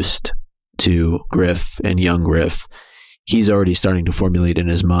introduced to Griff and young Griff, he's already starting to formulate in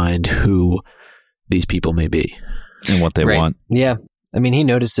his mind who these people may be. And what they want. Yeah. I mean, he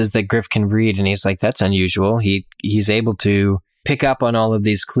notices that Griff can read, and he's like, that's unusual. He's able to pick up on all of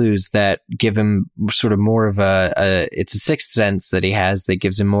these clues that give him sort of more of it's a sixth sense that he has that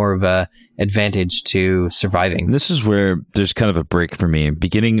gives him more of a advantage to surviving. This is where there's kind of a break for me.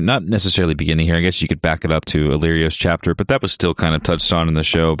 Not necessarily beginning here. I guess you could back it up to Illyrio's chapter, but that was still kind of touched on in the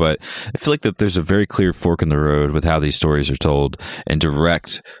show. But I feel like that there's a very clear fork in the road with how these stories are told, and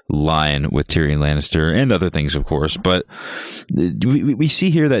direct line with Tyrion Lannister and other things, of course. But we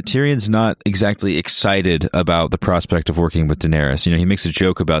see here that Tyrion's not exactly excited about the prospect of working with Daenerys. He makes a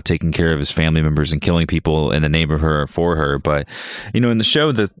joke about taking care of his family members and killing people in the name of her or for her. But, in the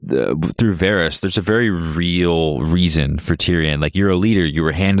show, through Varys, there's a very real reason for Tyrion. Like, you're a leader, you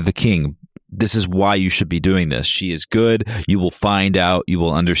were hand of the king. This is why you should be doing this. She is good. You will find out. You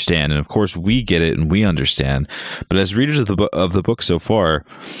will understand. And of course, we get it and we understand. But as readers of the book so far,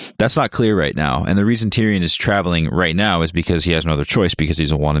 that's not clear right now. And the reason Tyrion is traveling right now is because he has no other choice, because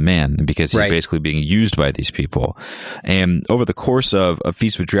he's a wanted man, and because he's basically being used by these people. And over the course of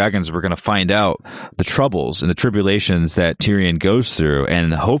Feast with Dragons, we're going to find out the troubles and the tribulations that Tyrion goes through.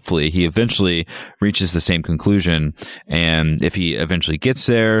 And hopefully he eventually reaches the same conclusion. And if he eventually gets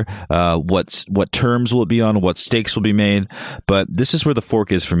there, what terms will it be on? What stakes will be made? But this is where the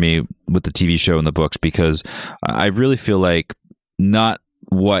fork is for me with the TV show and the books, because I really feel like not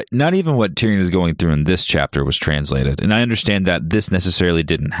even what Tyrion is going through in this chapter was translated. And I understand that this necessarily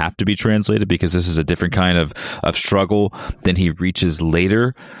didn't have to be translated, because this is a different kind of struggle than he reaches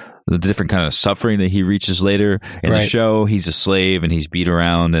later. The different kind of suffering that he reaches later in the show. He's a slave and he's beat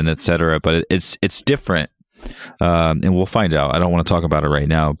around and etc. But it's different. And we'll find out. I don't want to talk about it right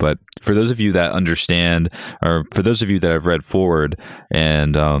now, but for those of you that understand, or for those of you that have read forward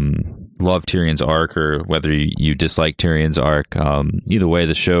and love Tyrion's arc, or whether you dislike Tyrion's arc, either way,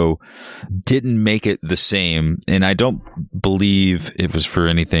 the show didn't make it the same. And I don't believe it was for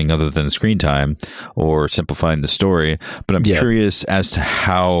anything other than screen time or simplifying the story. But I'm curious as to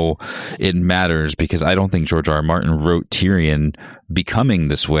how it matters, because I don't think George R. R. Martin wrote Tyrion becoming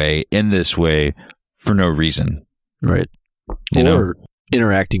this way, in this way, for no reason. Right. Or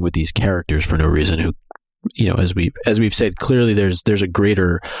interacting with these characters for no reason, who, as we've said, clearly there's a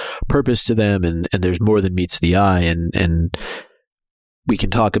greater purpose to them, and there's more than meets the eye, and we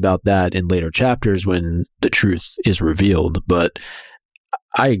can talk about that in later chapters when the truth is revealed. But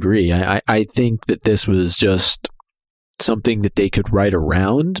I agree. I think that this was just something that they could write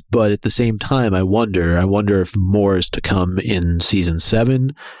around, but at the same time, I wonder if more is to come in season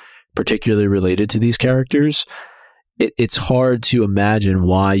 7, particularly related to these characters, it's hard to imagine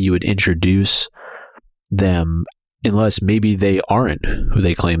why you would introduce them unless maybe they aren't who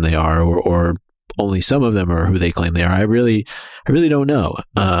they claim they are, or only some of them are who they claim they are. I really don't know.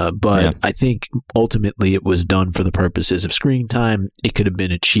 But yeah. I think ultimately it was done for the purposes of screen time. It could have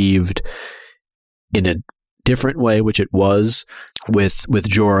been achieved in a different way, which it was with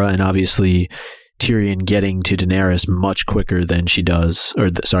Jorah, and obviously Tyrion getting to Daenerys much quicker than she does,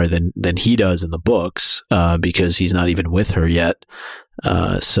 than he does in the books, because he's not even with her yet.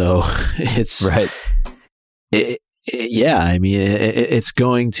 So it's right. I mean, it's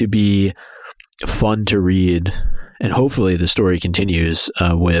going to be fun to read, and hopefully the story continues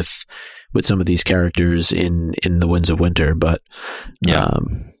with some of these characters in the Winds of Winter. But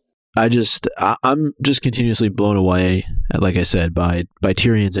I'm just continuously blown away, like I said, by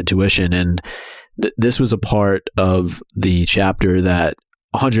Tyrion's intuition, and this was a part of the chapter that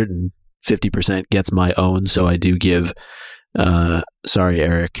 150% gets my own. So I do give, sorry,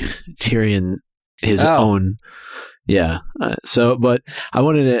 Eric, Tyrion his own. Yeah. But I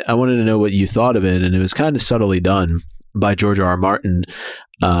wanted to know what you thought of it, and it was kind of subtly done by George R.R. Martin.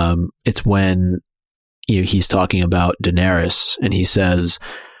 It's when he's talking about Daenerys, and he says,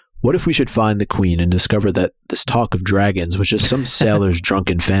 "What if we should find the queen and discover that this talk of dragons was just some sailor's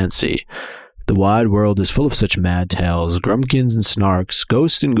drunken fancy? The wide world is full of such mad tales, grumpkins and snarks,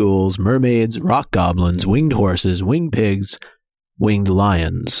 ghosts and ghouls, mermaids, rock goblins, winged horses, winged pigs, winged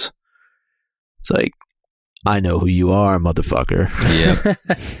lions." It's like, I know who you are, motherfucker. Yeah.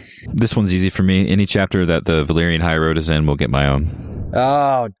 This one's easy for me. Any chapter that the Valyrian High Road is in will get my own.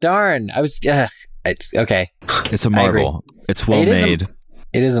 Oh, darn. It's okay. It's a marvel. It's well made.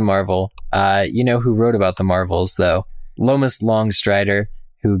 It is a marvel. You know who wrote about the marvels, though? Lomas Longstrider,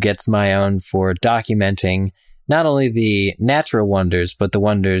 who gets my own for documenting not only the natural wonders, but the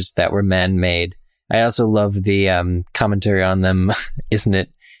wonders that were man-made. I also love the commentary on them. Isn't it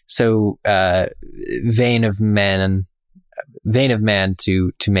so vain of man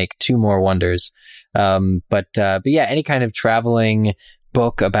to make two more wonders? But yeah, any kind of traveling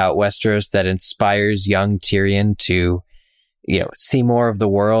book about Westeros that inspires young Tyrion to, see more of the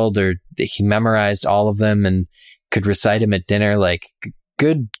world, or he memorized all of them and could recite them at dinner. Like,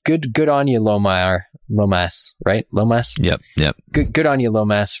 good on you, Lomas, right? Lomas? Yep. Good on you,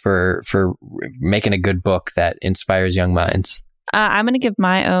 Lomas, for making a good book that inspires young minds. I'm going to give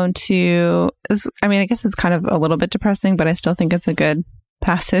my own to, I guess it's kind of a little bit depressing, but I still think it's a good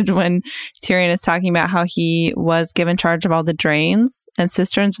passage when Tyrion is talking about how he was given charge of all the drains and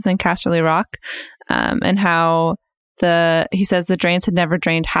cisterns within Casterly Rock, and how he says the drains had never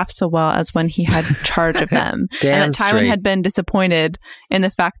drained half so well as when he had charge of them. And that Tywin had been disappointed in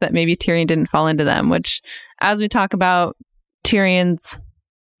the fact that maybe Tyrion didn't fall into them, which, as we talk about Tyrion's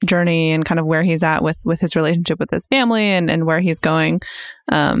journey and kind of where he's at with his relationship with his family and where he's going,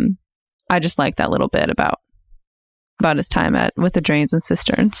 I just like that little bit about his time with the drains and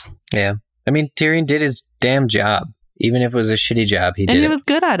cisterns. Yeah. I mean, Tyrion did his damn job. Even if it was a shitty job, he did it. And he was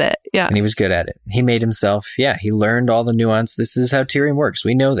good at it. Yeah. And he was good at it. He made himself, he learned all the nuance. This is how Tyrion works.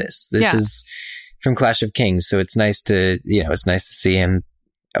 We know this. This is from Clash of Kings. So it's nice to, it's nice to see him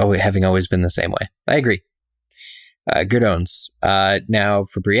having always been the same way. I agree. Good owns. Now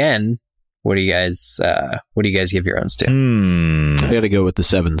for Brienne, what do you guys give your owns to? I got to go with the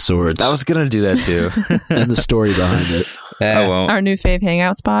Seven Swords. I was going to do that too. And the story behind it. I won't. Our new fave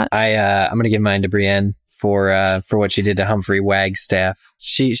hangout spot. I'm going to give mine to Brienne for what she did to Humphrey Wagstaff.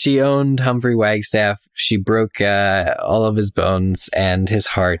 She owned Humphrey Wagstaff. She broke all of his bones and his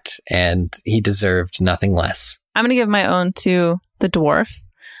heart, and he deserved nothing less. I'm going to give my own to the dwarf.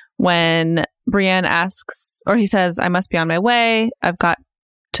 When Brienne asks, or he says, "I must be on my way. I've got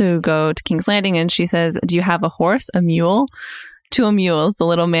to go to King's Landing," and she says, "Do you have a horse, a mule?" "2 mules," the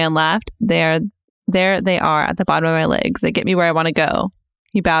little man laughed. There they are at the bottom of my legs. They get me where I want to go."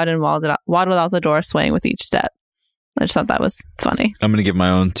 He bowed and waddled out the door, swaying with each step. I just thought that was funny. I'm going to give my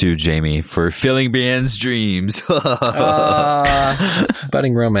own to Jaime for filling Brienne's dreams.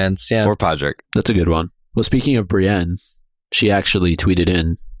 Budding romance, yeah. Or Podrick. That's a good one. Well, speaking of Brienne, she actually tweeted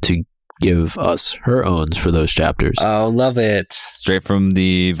in to give us her owns for those chapters. Oh, love it. Straight from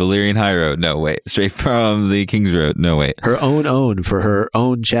the Valyrian High Road. No, wait. Straight from the King's Road. No, wait. Her own for her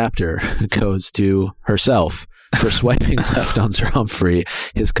own chapter goes to herself for swiping left on Sir Humphrey,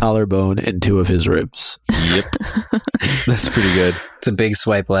 his collarbone, and 2 of his ribs. Yep. That's pretty good. It's a big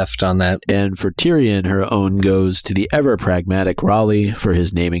swipe left on that. And for Tyrion, her own goes to the ever pragmatic Raleigh for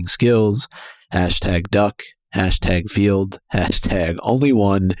his naming skills. #Duck, #field, #only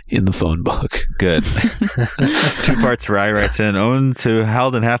one in the phone book. Good. 2 parts. Rye writes in, own to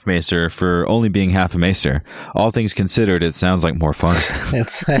Halden Halfmaester for only being half a maester. All things considered, it sounds like more fun.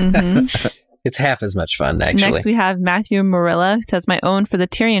 It's Mhm. it's half as much fun, actually. Next, we have Matthew Marilla, who says, my own for the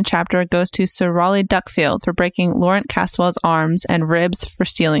Tyrion chapter goes to Sir Raleigh Duckfield for breaking Laurent Caswell's arms and ribs for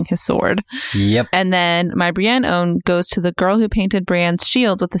stealing his sword. Yep. And then my Brienne own goes to the girl who painted Brienne's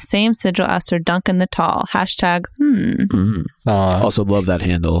shield with the same sigil as Sir Duncan the Tall. # Aw. Also love that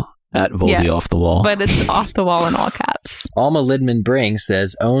handle, @Voldy Yeah. off the wall. But it's off the wall in all caps. Alma Lidman Bring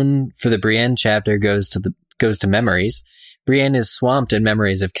says, own for the Brienne chapter goes to memories. Brienne is swamped in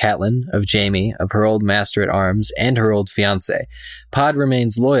memories of Catelyn, of Jaime, of her old master at arms, and her old fiancé. Pod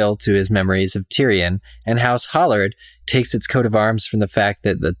remains loyal to his memories of Tyrion, and House Hollard takes its coat of arms from the fact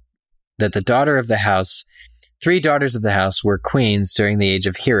that the daughter of the house, 3 daughters of the house were queens during the Age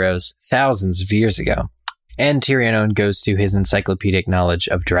of Heroes thousands of years ago. And Tyrion own goes to his encyclopedic knowledge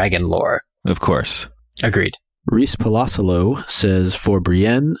of dragon lore. Of course. Agreed. Reese Palaciolo says, for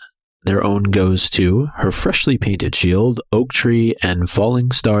Brienne, their own goes to her freshly painted shield, oak tree, and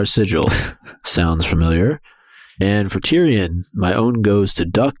falling star sigil. Sounds familiar. And for Tyrion, my own goes to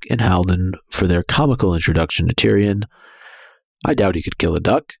Duck and Halden for their comical introduction to Tyrion. I doubt he could kill a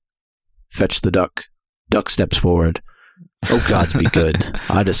duck. Fetch the duck. Duck steps forward. Oh, gods be good.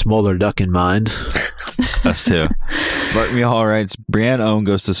 I had a smaller duck in mind. Us too. Mark Me Hall writes, Brienne own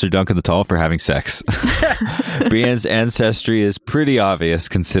goes to Sir Duncan the Tall for having sex. Brienne's ancestry is pretty obvious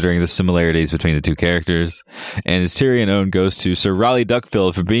considering the similarities between the 2 characters. And his Tyrion own goes to Sir Raleigh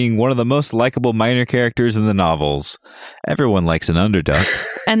Duckfield for being one of the most likable minor characters in the novels. Everyone likes an underdog.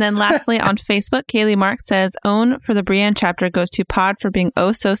 And then lastly, on Facebook, Kaylee Mark says, own for the Brienne chapter goes to Pod for being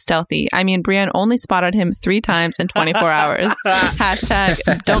oh so stealthy. I mean, Brienne only spotted him 3 times in 24 hours. #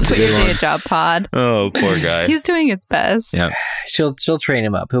 don't quit your day job, Pod. Oh, poor guy. He's doing his best. Yeah. She'll train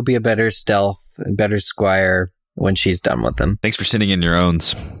him up. He'll be a better stealth, better squire when she's done with them. Thanks for sending in your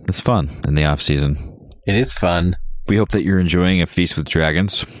owns. It's fun in the off season. It is fun. We hope that you're enjoying A Feast with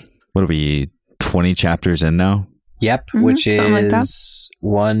Dragons. What are we, 20 chapters in now? Yep, Mhm, which something like that. is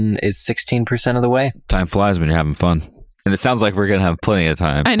 16% of the way. Time flies when you're having fun. And it sounds like we're going to have plenty of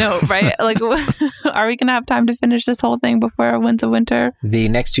time. I know, right? Like, are we going to have time to finish this whole thing before Winds of Winter? The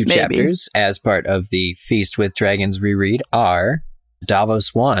next 2 Maybe. chapters, as part of the Feast with Dragons reread, are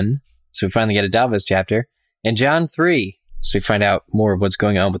Davos 1, so we finally get a Davos chapter, and Jon 3, so we find out more of what's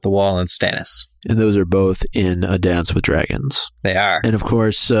going on with the Wall and Stannis. And those are both in A Dance with Dragons. They are. And of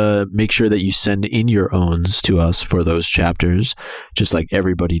course, make sure that you send in your owns to us for those chapters, just like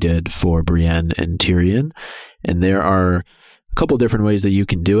everybody did for Brienne and Tyrion. And there are a couple different ways that you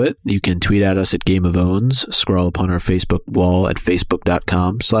can do it. You can tweet at us at Game of Owns, scroll upon our Facebook wall at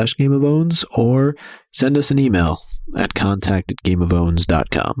facebook.com/Game of Owns, or send us an email at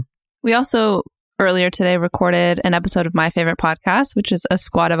contact@gameofowns.com. We also earlier today recorded an episode of my favorite podcast, which is A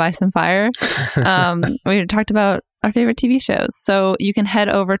Squad of Ice and Fire. We talked about our favorite TV shows. So you can head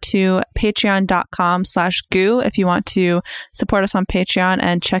over to patreon.com/goo if you want to support us on Patreon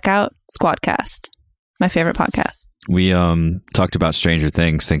and check out Squadcast, my favorite podcast. We talked about Stranger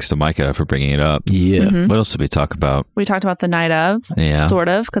Things, thanks to Micah for bringing it up. Yeah. Mhm. What else did we talk about? We talked about the night of, Yeah. sort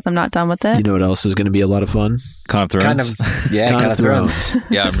of, because I'm not done with it. You know what else is going to be a lot of fun? Con of Thrones. Kind of Thrones.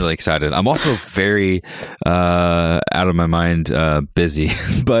 Yeah, I'm really excited. I'm also very out of my mind busy,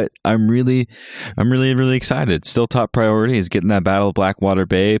 but I'm really excited. Still top priority is getting that Battle of Blackwater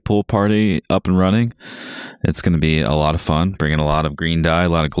Bay pool party up and running. It's going to be a lot of fun, bringing a lot of green dye, a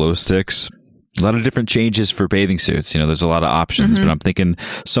lot of glow sticks, a lot of different changes for bathing suits. You know, there's a lot of options, but I'm thinking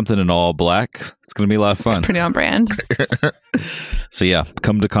something in all black. It's going to be a lot of fun. It's pretty on brand. So yeah,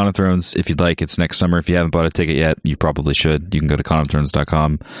 come to Con of Thrones if you'd like. It's next summer. If you haven't bought a ticket yet, you probably should. You can go to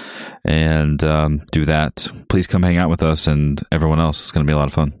conofthrones.com and do that. Please come hang out with us and everyone else. It's going to be a lot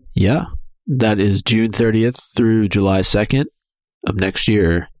of fun. Yeah. That is June 30th through July 2nd of next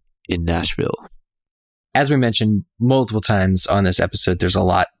year in Nashville. As we mentioned multiple times on this episode, there's a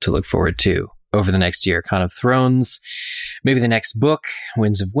lot to look forward to over the next year. Con of Thrones, maybe the next book,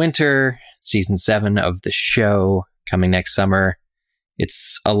 Winds of Winter, season 7 of the show coming next summer.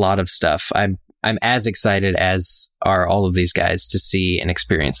 It's a lot of stuff. I'm as excited as are all of these guys to see and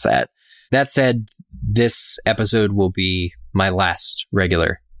experience that. That said, this episode will be my last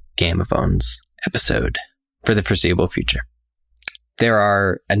regular Game of Owns episode for the foreseeable future. There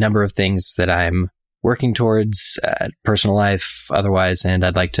are a number of things that I'm working towards, personal life, otherwise, and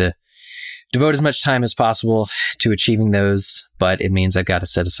I'd like to devote as much time as possible to achieving those, but it means I've got to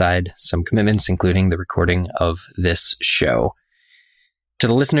set aside some commitments, including the recording of this show. To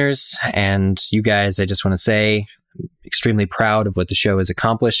the listeners and you guys, I just want to say I'm extremely proud of what the show has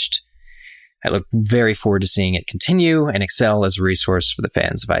accomplished. I look very forward to seeing it continue and excel as a resource for the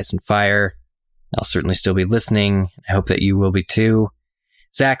fans of Ice and Fire. I'll certainly still be listening. I hope that you will be too.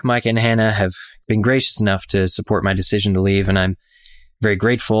 Zach, Mike, and Hannah have been gracious enough to support my decision to leave, and I'm very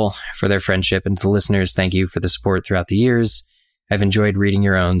grateful for their friendship. And to the listeners, thank you for the support throughout the years. I've enjoyed reading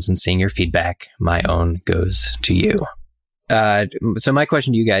your owns and seeing your feedback. My own goes to you. So my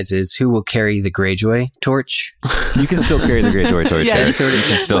question to you guys is, who will carry the Greyjoy torch? You can still carry the Greyjoy torch. Yeah, Eric. You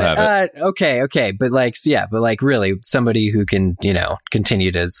can still have it. Okay. But really somebody who can,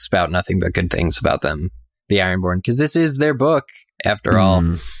 continue to spout nothing but good things about them, the Ironborn, because this is their book after all.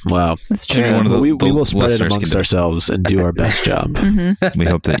 Wow. That's true. Maybe one of the- we the will spread it listeners amongst can- ourselves and do our best job. Mhm. We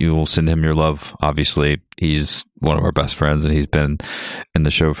hope that you will send him your love. Obviously, he's one of our best friends, and he's been in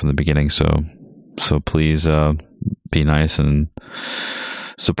the show from the beginning. So please be nice and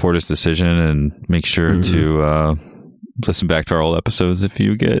support his decision, and make sure to listen back to our old episodes if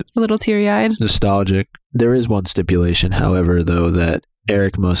you get. A little teary-eyed. Nostalgic. There is one stipulation, however, though, that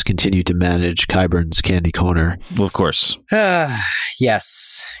Eric must continue to manage Qyburn's Candy Corner. Well, of course.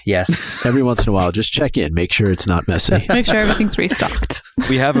 Yes. Every once in a while, just check in, make sure it's not messy. Make sure everything's restocked.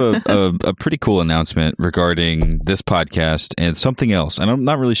 We have a pretty cool announcement regarding this podcast and something else. And I'm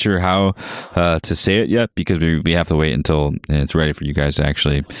not really sure how to say it yet, because we have to wait until it's ready for you guys to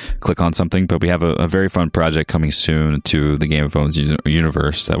actually click on something. But we have a very fun project coming soon to the Game of Thrones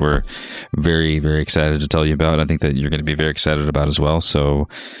universe that we're very, very excited to tell you about. I think that you're going to be very excited about as well. So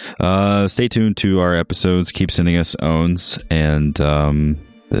stay tuned to our episodes. Keep sending us owns, and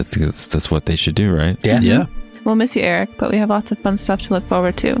I think that's what they should do, right? Yeah. We'll miss you, Eric, but we have lots of fun stuff to look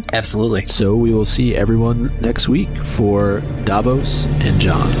forward to. Absolutely. So we will see everyone next week for Davos and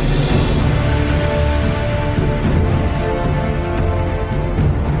John.